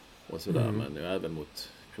och sådär. Men även mot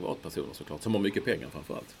privatpersoner såklart. Som har mycket pengar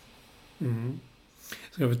framförallt.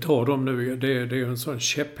 Ska vi ta dem nu? Det är en sån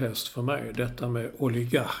käpphäst för mig. Detta med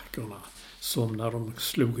oligarkerna. Som när de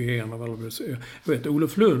slog igenom. Jag vet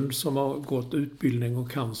Olof Lund som har gått utbildning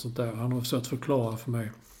och kan sånt där. Han har försökt förklara för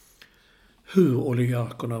mig hur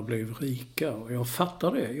oligarkerna blev rika. Och jag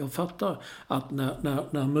fattar det. Jag fattar att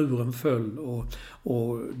när muren föll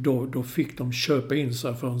och då fick de köpa in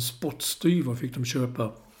sig för en spottstyver, fick de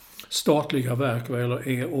köpa statliga verk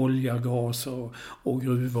eller olja, gas och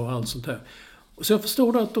gruvor och allt sånt där. Och så jag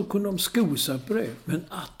förstår att de kunde sko sig på det. Men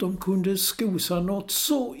att de kunde sko sig något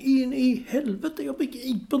så in i helvete. Jag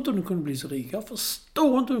begriper inte hur de kunde bli så rika. Jag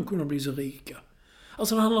förstår inte hur de kunde bli så rika.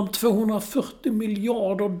 Alltså det handlar om 240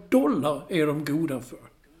 miljarder dollar är de goda för.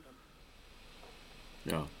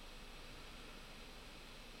 Ja.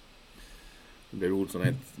 Det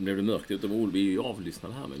blev det mörkt utav Ol. Vi är ju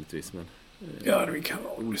avlyssnade här möjligtvis. Men, ja, vi kan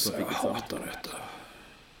avlyssna. Jag hatar detta.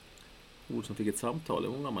 Olsson fick ett samtal.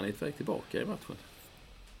 Undrar man är ett väg tillbaka i matchen?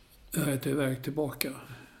 Jag är ett väg tillbaka.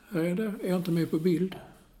 Är jag inte med på bild?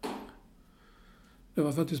 Det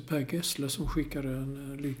var faktiskt Per Gessle som skickade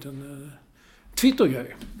en liten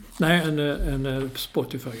Twitter-grej. Nej, en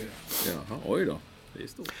Spotify-grej. Jaha, oj då. Det är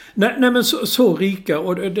stort. Nej men så rika.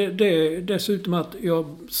 Och det dessutom att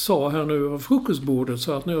jag sa här nu över frukostbordet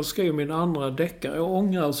så att när jag skrev min andra deckare, jag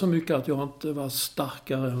ångrar så mycket att jag inte var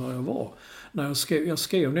starkare än vad jag var. När jag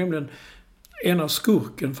skrev nämligen ena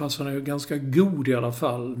skurken, fast han är ju ganska god i alla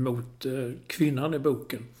fall mot kvinnan i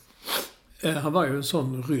boken. Han var ju en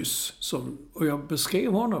sån ryss och jag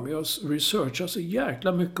beskrev honom, jag researchade så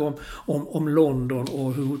jäkla mycket om London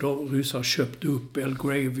och hur de ryssar köpte upp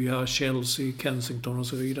Belgravia, Chelsea, Kensington och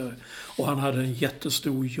så vidare. Och han hade en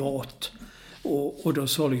jättestor yacht. Och då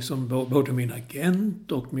sa liksom både min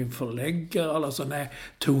agent och min förläggare, alla sa nej,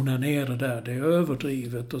 tona ner det där, det är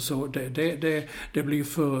överdrivet och så, det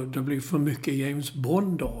blir för mycket James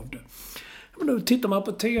Bond av det. Men då tittar man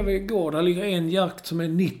på TV igår, där ligger en jakt som är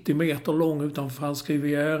 90 meter lång utanför franska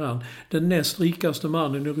rivieran. Den näst rikaste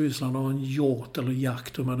mannen i Ryssland har en yacht eller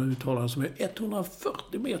jakt, hur man uttalar, som är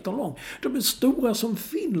 140 meter lång. De är stora som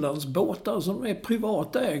Finlands båtar som är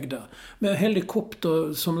privatägda. Med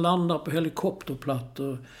helikopter som landar på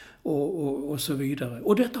helikopterplattor och så vidare.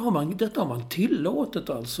 Och detta har man tillåtet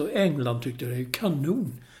alltså. England tyckte det är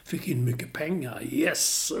kanon. Fick in mycket pengar.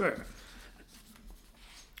 Yes sir!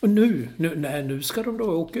 Och nu ska de då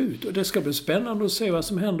åka ut. Och det ska bli spännande att se vad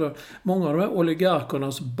som händer. Många av de här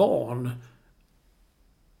oligarkernas barn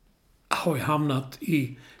har ju hamnat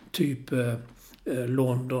i typ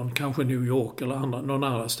London, kanske New York eller någon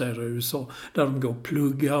annan städer i USA. Där de går och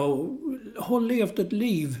pluggar och har levt ett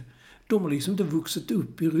liv. De har liksom inte vuxit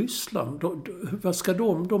upp i Ryssland. Vad ska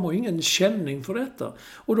de har ingen känning för detta.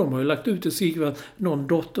 Och de har ju lagt ut i sig att någon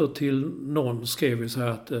dotter till någon skrev så här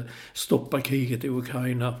att stoppa kriget i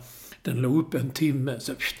Ukraina. Den låg upp en timme.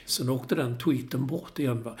 Sen åkte den tweeten bort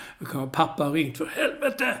igen. Va? Pappa har ringt, för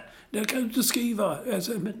helvete! Det kan du inte skriva.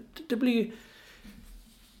 Alltså, men det blir...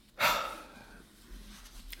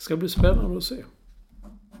 Det ska bli spännande att se.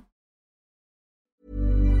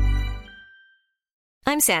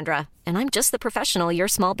 I'm Sandra, and I'm just the professional your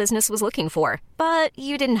small business was looking for. But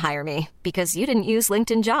you didn't hire me because you didn't use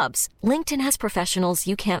LinkedIn Jobs. LinkedIn has professionals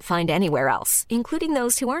you can't find anywhere else, including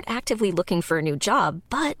those who aren't actively looking for a new job,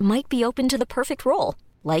 but might be open to the perfect role,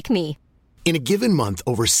 like me. In a given month,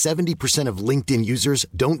 over 70% of LinkedIn users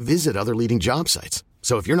don't visit other leading job sites.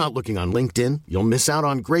 So if you're not looking on LinkedIn, you'll miss out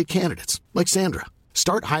on great candidates like Sandra.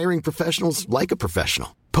 Start hiring professionals like a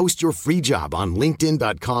professional. Post your free job on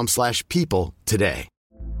linkedin.com/people today.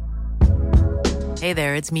 Hey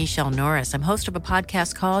there, it's Michelle Norris. I'm host of a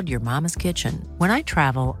podcast called Your Mama's Kitchen. When I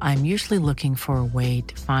travel, I'm usually looking for a way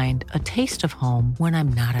to find a taste of home when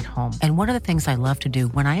I'm not at home. And one of the things I love to do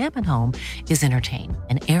when I am at home is entertain.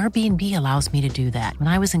 And Airbnb allows me to do that. When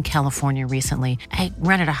I was in California recently, I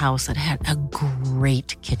rented a house that had a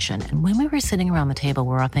great kitchen. And when we were sitting around the table, we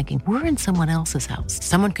were all thinking, we're in someone else's house.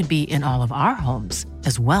 Someone could be in all of our homes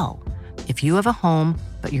as well. If you have a home,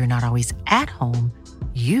 but you're not always at home,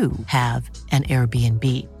 you have an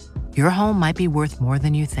Airbnb. Your home might be worth more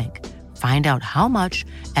than you think. Find out how much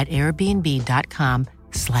at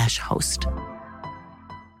airbnb.com/host.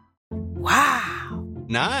 Wow.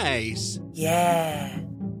 Nice. Yeah.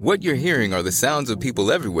 What you're hearing are the sounds of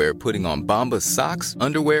people everywhere putting on Bombas socks,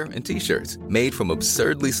 underwear, and T-shirts made from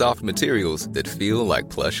absurdly soft materials that feel like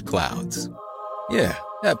plush clouds. Yeah,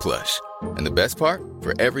 that plush. And the best part?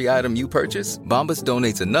 For every item you purchase, Bombas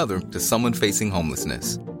donates another to someone facing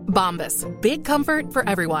homelessness. Bombas. Big comfort for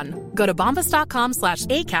everyone. Go to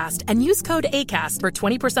bombas.com/ACAST and use code ACAST for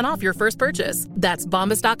 20% off your first purchase. That's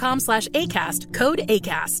bombas.com/ACAST. Code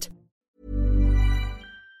ACAST.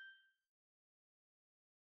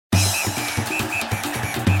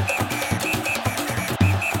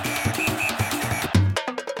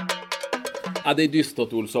 Ja, det är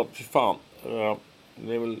dystert, Olsson. Fy fan.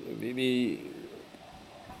 Det är väl, vi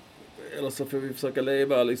eller så får vi försöka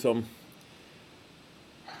leva liksom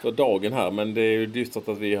för dagen här, men det är ju dystert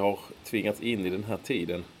att vi har tvingats in i den här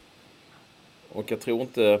tiden. Och jag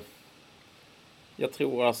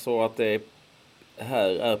tror alltså att det här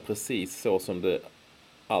är precis så som det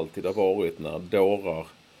alltid har varit när dårar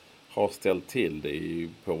har ställt till det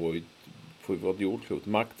på vårt jordklot.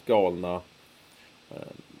 Maktgalna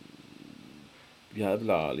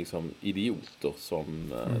jävla liksom idioter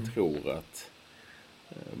som tror att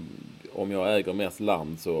om jag äger mest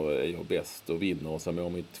land så är jag bäst och vinner, och så mår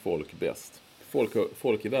mitt folk bäst.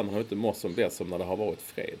 Folk i världen har inte mått som bäst som när det har varit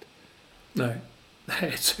fred. Nej,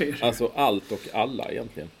 så är det. Alltså allt och alla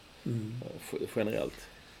egentligen. Generellt.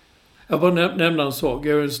 Jag bara nämna en sak.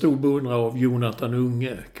 Jag är en stor beundrare av Jonathan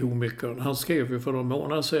Unge, komikern. Han skrev ju för några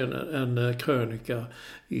månader sedan en krönika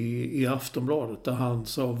i Aftonbladet där han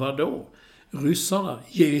sa, vadå? Ryssarna,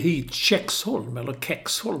 ge hit Kexholm, eller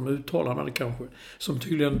Kexholm uttalar man det kanske, som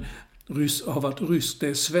tydligen har varit ryskt. Det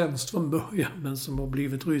är svenskt från början, men som har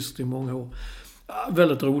blivit ryskt i många år. Ja,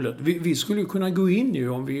 väldigt roligt. Vi skulle ju kunna gå in ju,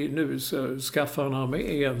 om vi nu skaffar en armé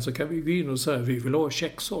igen, så kan vi gå in och säga vi vill ha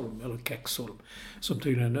Kexholm eller Kexholm, som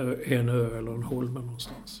tydligen är en ö eller en holme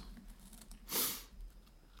någonstans.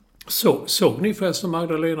 Såg ni förresten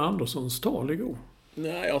Magdalena Anderssons tal igår?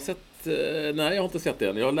 Nej, jag har inte sett det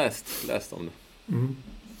än. Jag har läst om det. Mm.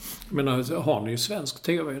 Men har ni svensk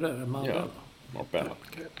tv där? Ja, Marbella.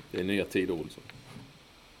 Det är nya tider, Olsson.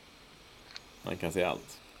 Man kan se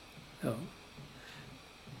allt. Ja.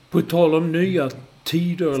 På tal om nya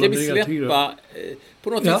tider. Ska vi släppa... På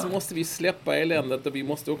något vis måste vi släppa eländet, och vi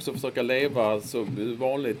måste också försöka leva så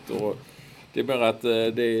vanligt. Och det är bara att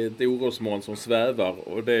det är ett orosmoln som svävar,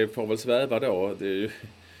 och det får väl sväva då. Det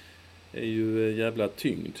är ju jävla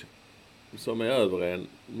tyngd som är över en.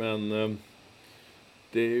 Men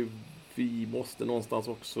vi måste någonstans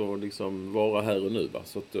också liksom vara här och nu. Va?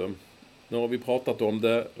 Så att, nu har vi pratat om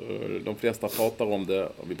det. De flesta pratar om det.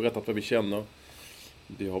 Vi har berättat vad vi känner.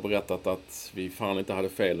 Vi har berättat att vi fan inte hade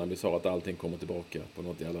fel när vi sa att allting kommer tillbaka på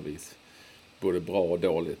något jävla vis. Både bra och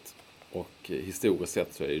dåligt. Och historiskt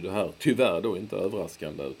sett så är det här tyvärr då inte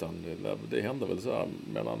överraskande, utan det händer väl så här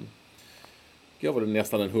mellan... Jag var det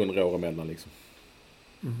nästan 100 år emellan liksom.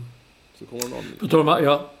 Mm. Så kommer någon...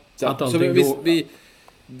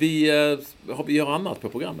 Vi gör annat på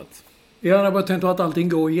programmet. Jag bara tänkte att allting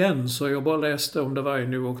går igen, så jag bara läste om det var i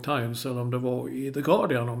New York Times eller om det var i The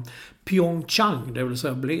Guardian om Pyeongchang, det vill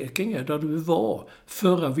säga Blekinge, där du var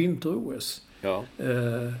förra vinter-OS. Ja,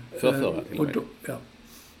 förra till och med.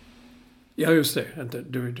 Ja, just det.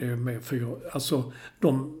 Det är med 4. Alltså,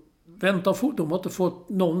 de väntar fort. De har inte fått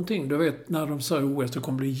någonting. Du vet, när de säger OS, det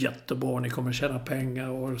kommer bli jättebra. Ni kommer tjäna pengar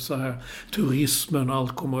och så här. Turismen och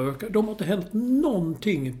allt kommer att öka. De har inte hänt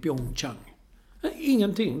någonting i Pyeongchang.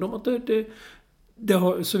 Ingenting. De har inte... Det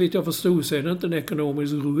har, så vitt jag förstod så är det inte en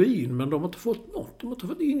ekonomisk ruin, men de har inte fått något. De har inte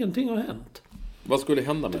fått... Ingenting har hänt. Vad skulle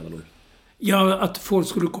hända med det? Ja, att folk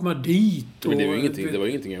skulle komma dit. Men det var ju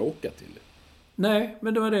ingenting att åka till. Nej,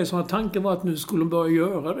 men det var det som var tanken, var att nu skulle de börja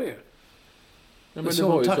göra det. Ja, men det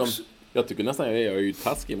var ju som, jag tycker nästan, jag är ju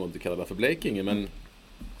taskig mot att kalla det för Blekinge, men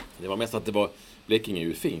det var mest att det var, Blekinge är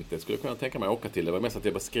ju fint, det skulle jag kunna tänka mig att åka till. Det var mest att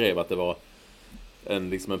jag beskrev att det var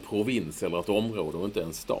en provins eller ett område och inte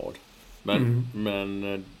en stad.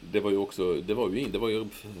 Men det var ju också, det var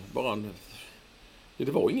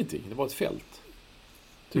ingenting, det var ett fält.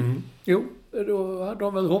 Typ. Jo, då hade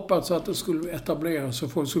de väl hoppats att det skulle etableras så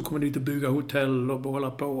folk skulle komma dit och bygga hotell och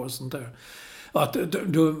hålla på och sånt där. Att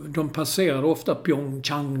de passerade ofta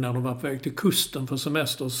Pyeongchang när de var på väg till kusten för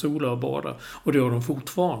semester och sola och bada. Och det gör de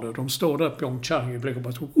fortfarande. De står där Pyeongchang i blick och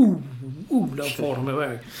bara där far de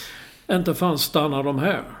iväg. Inte fanns stannar de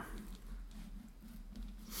här.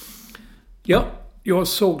 Ja, jag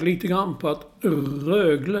såg lite grann på att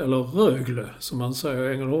Rögle, som man säger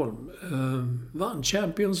i Ängelholm, vann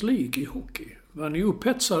Champions League i hockey. Var ni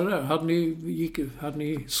upphetsade där? Hade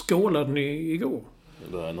ni skålade ni igår?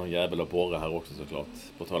 Det är någon jävla porra här också såklart.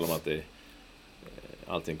 På tal om att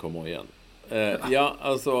allting kommer igen. Ja,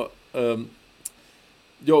 alltså...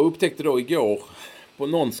 jag upptäckte då igår,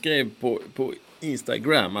 någon skrev på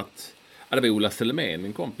Instagram att... det var Ola Selmén,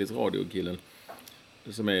 min kompis, radiokillen,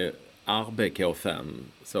 som är RBK-fan,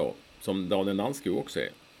 så, som Daniel Nanskog också är.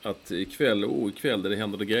 Att ikväll där det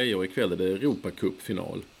händer det grejer, och ikväll är det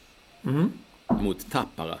Europacup-final mot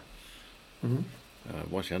Tappara. Jag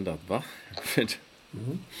bara kände att, va?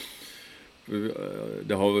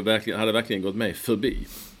 Det hade verkligen gått mig förbi.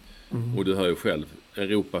 Och du hör ju själv,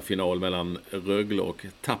 Europafinal mellan Rögle och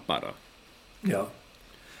Tappara. Ja.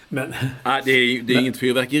 Men... det är inget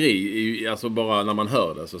fyrverkeri. Alltså bara när man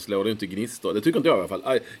hör det så slår det inte gnistor. Det tycker inte jag i alla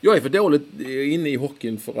fall. Jag är för dåligt inne i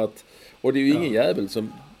hockeyn för att... Och det är ju ingen jävel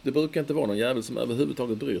som... Det brukar inte vara någon jävel som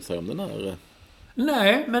överhuvudtaget bryr sig om den här...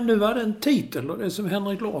 Nej, men nu var det en titel. Och det som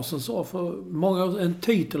Henrik Larsson sa för många, en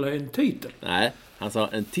titel är en titel. Nej, han sa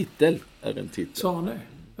en titel är en titel. Sa han det?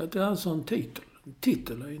 Det är alltså en titel. En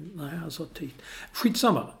titel är en... Nej, han sa titel.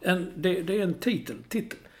 Skitsamma. Det är en titel.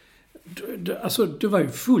 Alltså, det var ju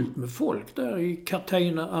fullt med folk där i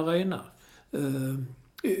Catena Arena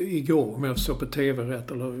igår, om jag såg på tv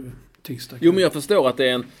rätt, eller tisdag. Jo, men jag förstår att det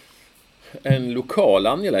är en lokal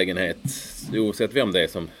angelägenhet, oavsett vem det är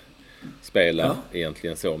som spelar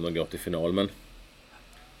egentligen, så om de går till final. Men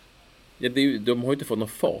de har ju inte fått någon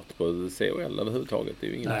fart på CHL överhuvudtaget. Det är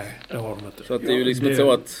ju inget. Nej, det har de inte. Så att det är ju liksom inte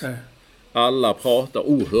så att... alla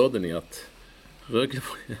pratar. Hörde ni att Rögle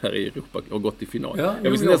här i Europa har gått i final? Ja,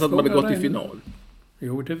 jag visste nästan att de hade gått i final.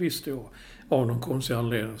 Jo, det visste jag. Av någon konstig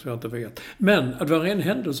anledning som jag inte vet. Men det var en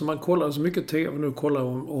händelse, man kollar så mycket tv nu, kollar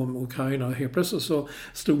om Ukraina. Helt plötsligt så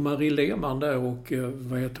stod Marie Lehmann där och,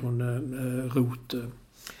 vad heter hon, Roth.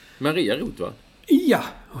 Maria Roth, va? Ja,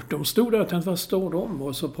 och de stod där och tänkte, vad står de?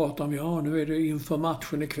 Och så pratade de, nu är det inför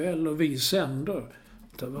matchen ikväll och vi sänder.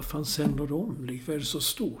 Vad fan sänder de? Vad är det så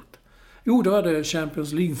stort? Jo, då var det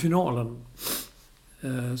Champions League-finalen.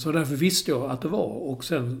 Så därför visste jag att det var. Och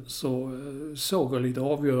sen så såg jag lite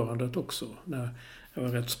avgörandet också. När det var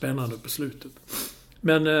rätt spännande på slutet.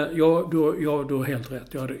 Men du har helt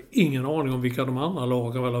rätt. Jag hade ingen aning om vilka de andra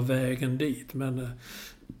lagen eller vägen dit. Men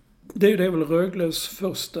det är väl Rögles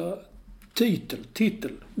första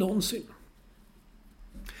titel någonsin.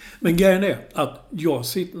 Men grejen är att jag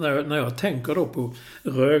sitter, när jag tänker då på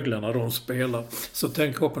Rögle när de spelar, så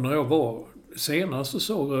tänker jag på när jag var senast och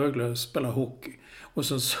såg Rögle spela hockey. Och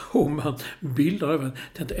sen såg man bilder över,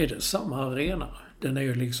 tänkte, är det samma arena? Den är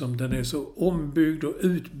ju liksom, den är så ombyggd och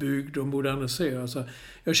utbyggd och moderniserad. Så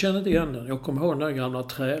jag känner inte igen den. Jag kommer ihåg den där gamla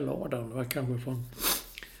träladan. Det var kanske från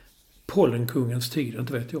Pollenkungens tid,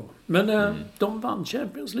 inte vet jag. Men de vann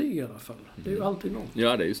Champions League i alla fall. Det är ju alltid något.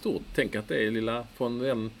 Ja, det är ju stort. Tänk att det är lilla från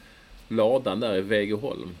den ladan där i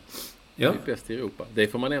Vegeholm. Ja. Det är bäst i Europa. Det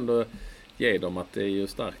får man ändå ge dem, att det är ju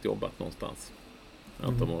starkt jobbat någonstans.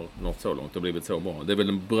 Att de har nått så långt och blivit så bra. Det är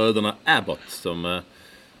väl bröderna Abbott som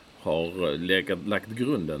har lagt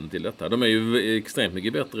grunden till detta. De är ju extremt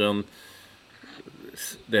mycket bättre än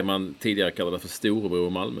det man tidigare kallade för Storebro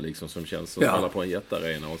och Malmö, liksom, som känns som alla på en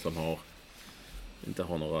jättearena och som inte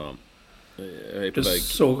har några är på väg,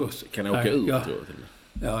 kan åka ut. Ja. Tror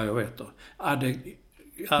jag. Ja, jag vet det.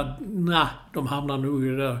 De hamnar nog i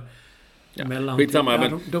det där mellan. Skitsamma,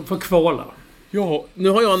 men de får kvala. Ja, nu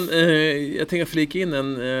har jag jag tänker flika in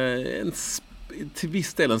en till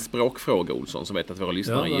viss del en språkfråga, Olsson, som vet att våra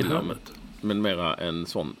lyssnare gillar, men mera en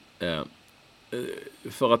sån.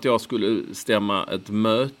 För att jag skulle stämma ett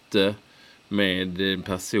möte med en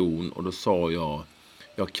person, och då sa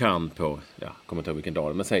jag kan på, kommer inte ihåg vilken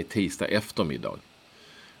dag, men säg tisdag eftermiddag.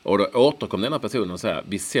 Och då återkom denna personen och säger,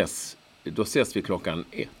 då ses vi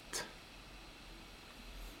 1:00.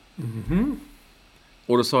 Mhm.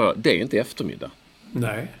 Och då sa jag, det är inte eftermiddag.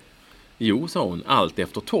 Nej. Jo, sa hon, allt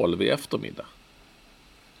efter 12 i eftermiddag.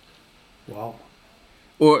 Wow.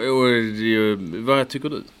 Och vad tycker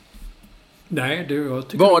du? Nej, jag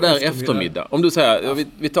tycker vad är eftermiddag? Om du säger,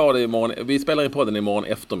 vi tar det imorgon, vi spelar i podden imorgon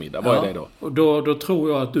eftermiddag, vad är det då? Och då tror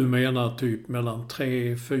jag att du menar typ mellan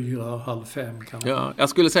 3, 4, halv 5 kanske. Ja, jag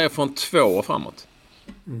skulle säga från 2 och framåt.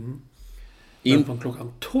 Men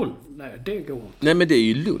från 12? Nej, det går inte. Nej, men det är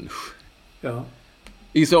ju lunch. Ja.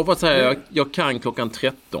 I så fall säger jag kan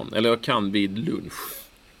 13:00, eller jag kan vid lunch.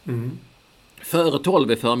 Före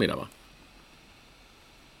 12 är förmiddag, va?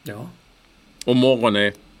 Ja. Och morgon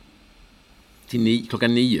är till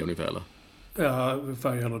 9 ungefär, eller? Ja,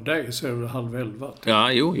 för gäller dig så är det 10:30.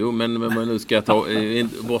 Ja, jo, men nu ska jag ta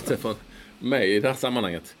bortsett från mig i det här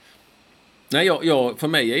sammanhanget. Nej, för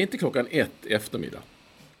mig är inte 1:00 eftermiddag.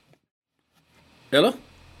 Eller?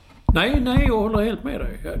 Nej, jag håller helt med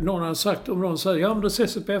dig. Någon har sagt, om någon säger, men det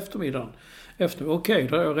ses på eftermiddagen. Okej,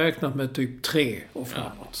 då har jag räknat med typ 3 och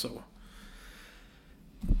framåt så.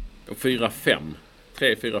 Och 4-5.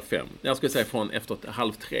 3, 4, 5. Jag skulle säga från efter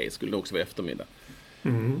 2:30 skulle det också vara eftermiddag. Ja,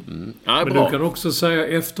 men bra. du kan också säga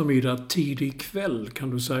eftermiddag, tidig kväll kan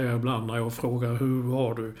du säga ibland när jag frågar hur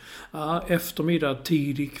har du? Ja, eftermiddag,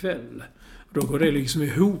 tidig kväll. Då går det liksom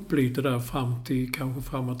ihop lite där fram till kanske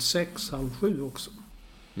framåt 6, halv 7 också.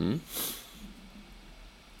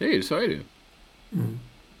 Det är ju så är det ju.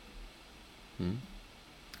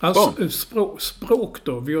 Alltså, språk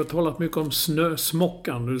då. Vi har talat mycket om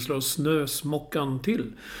snösmockan. Du slår snösmockan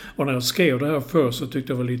till. Och när jag skrev det här för så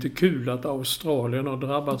tyckte jag det var lite kul att Australien har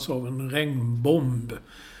drabbats av en regnbomb.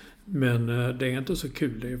 Men det är inte så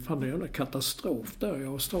kul. Det är fan en jävla katastrof där i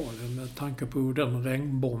Australien med tanke på hur den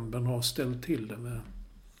regnbomben har ställt till det med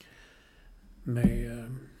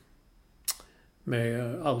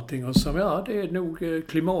allting. Och så, det är nog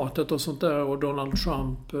klimatet och sånt där. Och Donald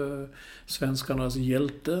Trump, svenskarnas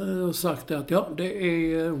hjälte, har sagt att det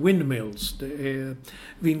är windmills, det är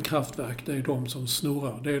vindkraftverk, det är de som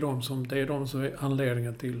snurrar. Det är de som är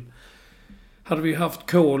anledningen till. Hade vi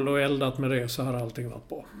haft kol och eldat med det så hade allting varit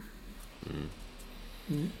bra.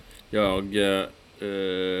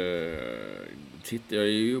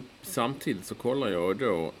 Samtidigt så kollar jag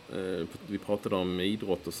då, vi pratade om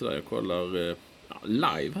idrott och sådär, jag kollar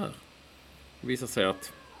live här. Det visar sig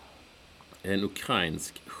att En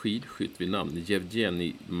ukrainsk skidskytt vid namn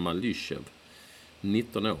Yevgeny Malyshev,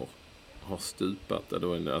 19 år, har stupat,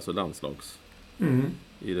 alltså landslags,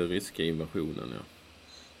 i den ryska invasionen. Ja.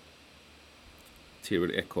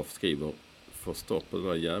 Tyrell Eckhoff skriver, får stopp på det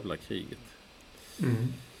där jävla kriget.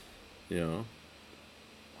 Ja.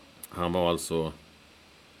 Han var alltså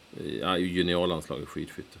juniorlandslaget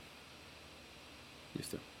skidskytte.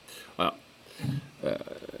 Just det. Ja.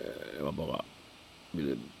 Jag bara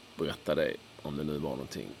ville berätta det, om det nu var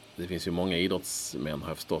någonting. Det finns ju många idrottsmän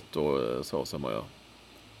har förstått och så som har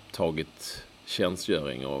tagit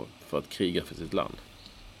tjänstgöring för att kriga för sitt land.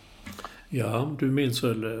 Ja, du minns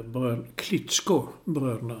väl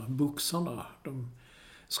Klitschko-bröderna, boxarna. De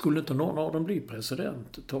skulle inte någon av dem bli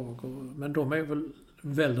president ett tag. Men de är väl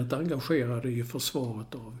väldigt engagerade i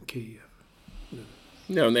försvaret av Kiev nu.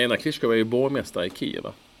 Ja, den ena Klitschko var ju borgmästare i Kiev,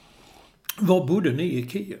 va? Var bodde ni i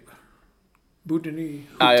Kiev? Bodde ni i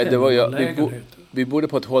hotell och lägenheter? Vi bodde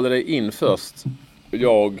på ett Holiday Inn först.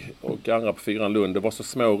 Jag och andra på Fyran Lund. Det var så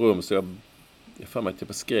små rum så jag för mig att jag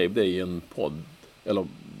beskrev det i en podd. Eller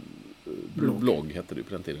blogg hette det på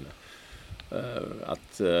den tiden.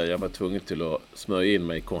 Att jag var tvungen till att smörja in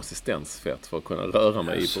mig i konsistensfett för att kunna röra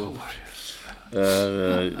mig på.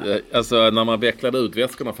 Alltså när man vecklade ut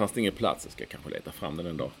väskorna fanns det ingen plats. Jag ska kanske leta fram den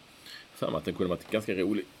en dag. För att den kunde varit ganska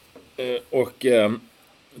rolig. Och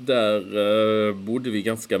där bodde vi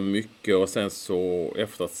ganska mycket. Och sen så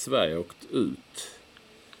efter att Sverige åkt ut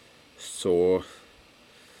så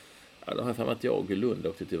då har jag för mig att jag och Lund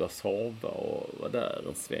åkte till Warszawa och var där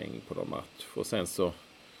en sväng på någon match. Och sen så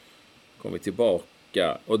kom vi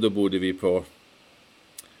tillbaka och då bodde vi på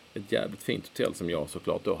ett jävligt fint hotell som jag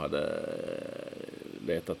såklart då hade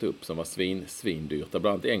letat upp som var svindyrt. Där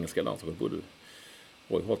bland annat engelska landslaget bodde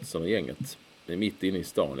Roy Hodgson och gänget. Det är mitt inne i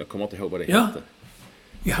stan. Jag kommer inte ihåg vad det hette.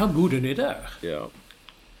 Ja, bodde ni där? Ja.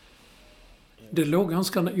 Det låg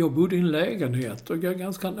ganska... Jag bodde i en lägenhet och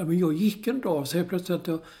men jag gick en dag och så plötsligt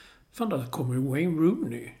att där kommer Wayne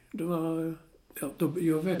Rooney. Det var...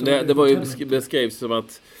 jag vet det var ju beskrevs som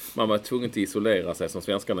att man var tvungen att isolera sig som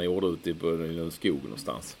svenskarna gjorde ute i en skog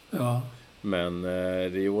någonstans. Ja. Men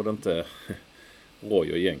det gjorde inte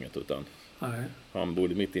Roy och gänget utan nej. Han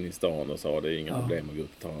bodde mitt inne i stan och sa det är inga problem att gå ut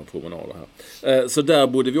och ta en promenad här. Så där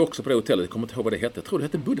bodde vi också på det hotellet. Jag kommer inte ihåg vad det hette. Jag tror det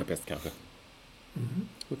hette Budapest kanske.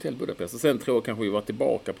 Hotell Budapest. Och sen tror jag kanske vi var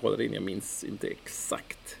tillbaka på det. Jag minns inte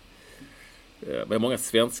exakt. Men många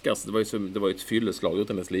svenskar, så det var ju ett fylleslag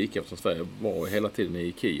utan dess lika eftersom Sverige var hela tiden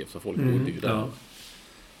i Kiev så folk bodde ju där. Ja.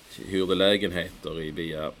 Hyrde lägenheter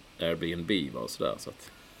via Airbnb och sådär så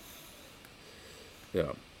att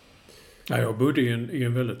ja. Ja, jag bodde i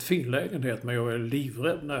en väldigt fin lägenhet men jag var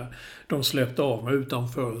livrädd när de släppte av mig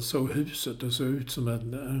utanför så huset. Det såg ut som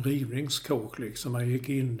en rivningskåk liksom. Man gick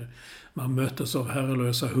in, man möttes av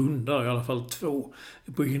herrelösa hundar, i alla fall 2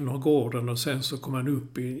 på innergården och sen så kom man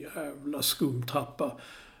upp i en jävla skum trappa.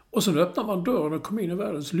 Och sen öppnade man dörren och kom in i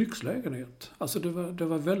världens lyxlägenhet. Alltså det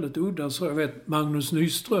var väldigt udda. Så jag vet Magnus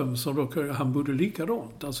Nyström som då, han bodde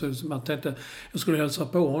likadant. Alltså man tänkte, jag skulle hälsa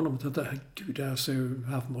på honom och tänkte, gud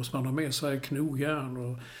här måste man ha med sig knogjärn.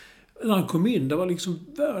 Och när han kom in, det var liksom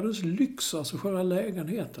världens lyx, alltså själva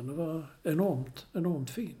lägenheten. Det var enormt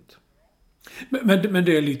fint. Men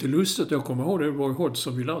det är lite lustigt, jag kommer ihåg det var Hodgson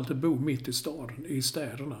som ville alltid bo mitt i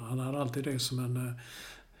städerna. Han hade alltid det som en...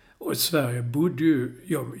 Och i Sverige bodde ju...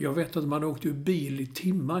 Jag vet att man åkte ju bil i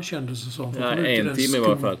timmar kändes det som. Ja, en timme i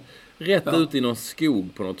alla fall. Rätt ut i någon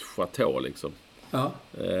skog på något chateau liksom. Ja.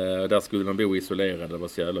 Där skulle man bo isolerad. Det var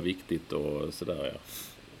så jävla viktigt och sådär.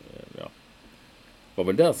 Ja. Var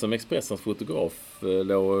väl där som Expressens fotograf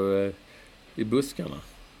låg i buskarna.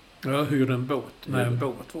 Ja, hyrde en båt. Nej, en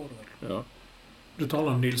båt var det väl. Ja. Du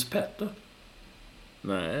talar om Nils Petter?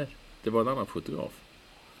 Nej, det var en annan fotograf.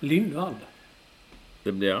 Lindvall?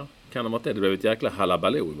 Ja, kan det vara det? Det blev ett jäkla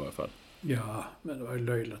halabaloo i varje fall. Ja, men det var ju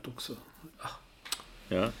löjligt också.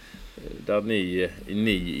 Ja, där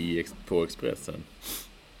ni på Expressen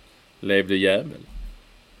levde jävel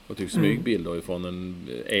och tog smygbilder ifrån en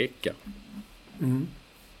eka. Mm.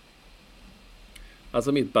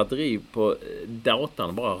 Alltså mitt batteri på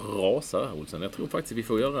datan bara rasar, Olsen. Jag tror faktiskt vi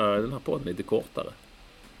får göra den här podden lite kortare.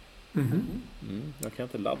 Jag kan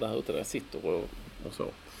inte ladda här ute där jag sitter och så.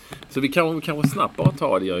 Så vi kanske snabbt bara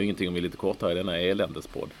ta det. Jag gör ingenting om vi är lite kortare i denna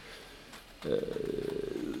eländespodd.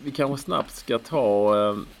 Vi kanske snabbt ska ta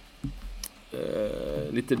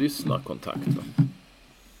lite lyssnarkontakt.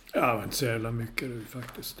 Ja, inte så jävla mycket det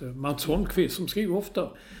faktiskt. Mats Holmqvist som skriver ofta.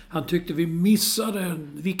 Han tyckte vi missade,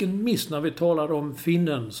 vilken miss när vi talade om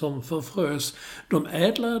finnen som förfrös de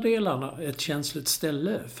ädlare delarna, ett känsligt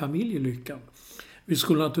ställe, familjelyckan. Vi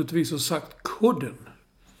skulle naturligtvis ha sagt kodden.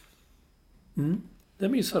 Det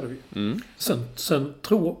missade vi. Sen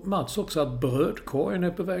tror Mats också att brödkorgen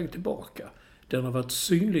är på väg tillbaka. Den har varit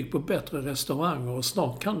synlig på bättre restauranger och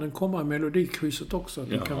snart kan den komma i Melodikrysset också.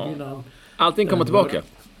 Du kan vinna allting kommer tillbaka.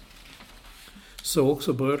 Så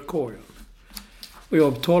också brödkorgen. Och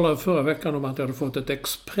jag talade förra veckan om att jag hade fått ett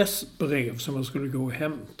expressbrev som jag skulle gå och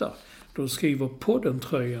hämta. Då skriver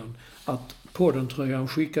poddentröjan att poddentröjan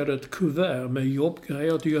skickade ett kuvert med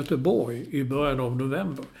jobbgrejer till Göteborg i början av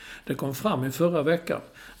november. Det kom fram i förra veckan.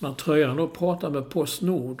 När tröjan då pratade med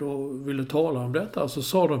Postnord och ville tala om detta så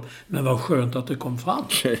sa de, men vad skönt att det kom fram.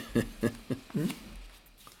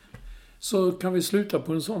 Så kan vi sluta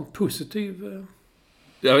på en sån positiv...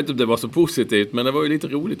 Jag vet inte om det var så positivt, men det var ju lite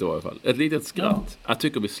roligt i varje fall. Ett litet skratt. Jag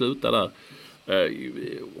tycker vi slutar där.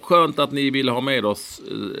 Skönt att ni ville ha med oss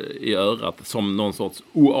i örat som någon sorts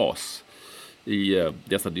oas i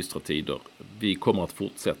dessa dystra tider. Vi kommer att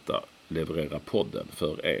fortsätta leverera podden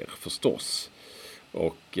för er förstås.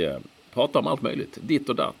 Och prata om allt möjligt. Ditt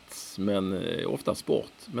och datt. Men ofta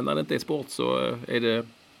sport. Men när det inte är sport så är det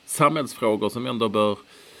samhällsfrågor som ändå bör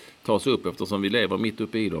tas upp eftersom vi lever mitt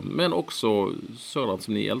uppe i dem. Men också sådant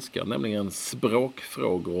som ni älskar. Nämligen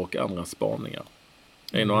språkfrågor och andra spaningar.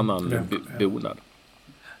 En och annan bonad.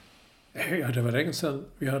 Ja, det var länge sedan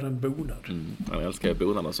vi hade en bonad. Jag älskar ju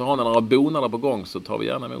bonader. Så har ni några bonader på gång så tar vi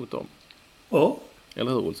gärna emot dem. Ja.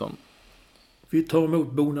 Eller hur, Olsson? Vi tar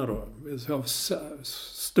emot bonader. Vi ska ha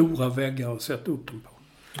stora väggar och sätta upp dem på.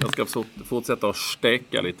 Jag ska fortsätta att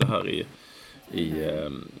steka lite här i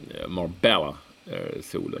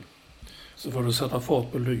Marbella-solen. Så får du sätta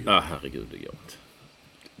fart på lyr. Ja, herregud, det går inte.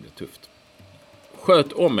 Det blir tufft.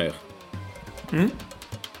 Sköt om er.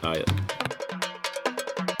 Ja.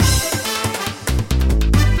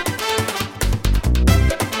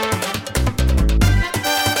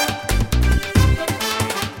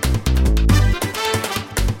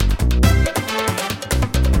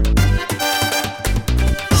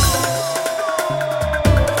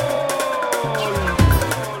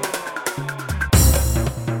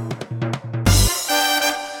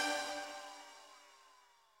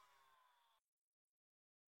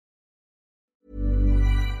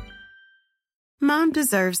 Mom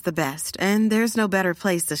deserves the best, and there's no better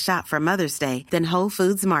place to shop for Mother's Day than Whole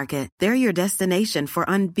Foods Market. They're your destination for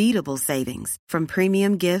unbeatable savings, from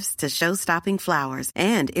premium gifts to show-stopping flowers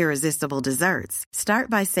and irresistible desserts. Start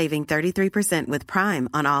by saving 33% with Prime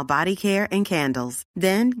on all body care and candles.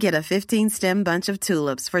 Then get a 15-stem bunch of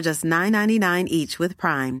tulips for just $9.99 each with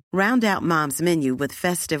Prime. Round out Mom's menu with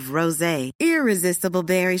festive rosé, irresistible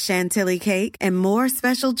berry chantilly cake, and more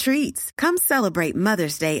special treats. Come celebrate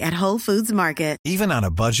Mother's Day at Whole Foods Market. Even on a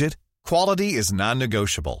budget, quality is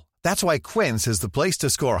non-negotiable. That's why Quince is the place to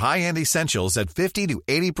score high-end essentials at 50 to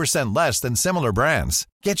 80% less than similar brands.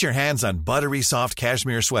 Get your hands on buttery soft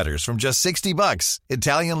cashmere sweaters from just $60,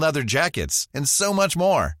 Italian leather jackets, and so much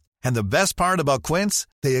more. And the best part about Quince,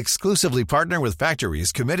 they exclusively partner with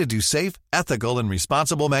factories committed to safe, ethical, and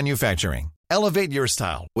responsible manufacturing. Elevate your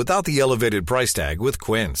style without the elevated price tag with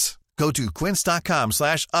Quince. Go to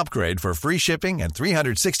quince.com/upgrade for free shipping and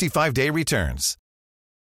 365-day returns.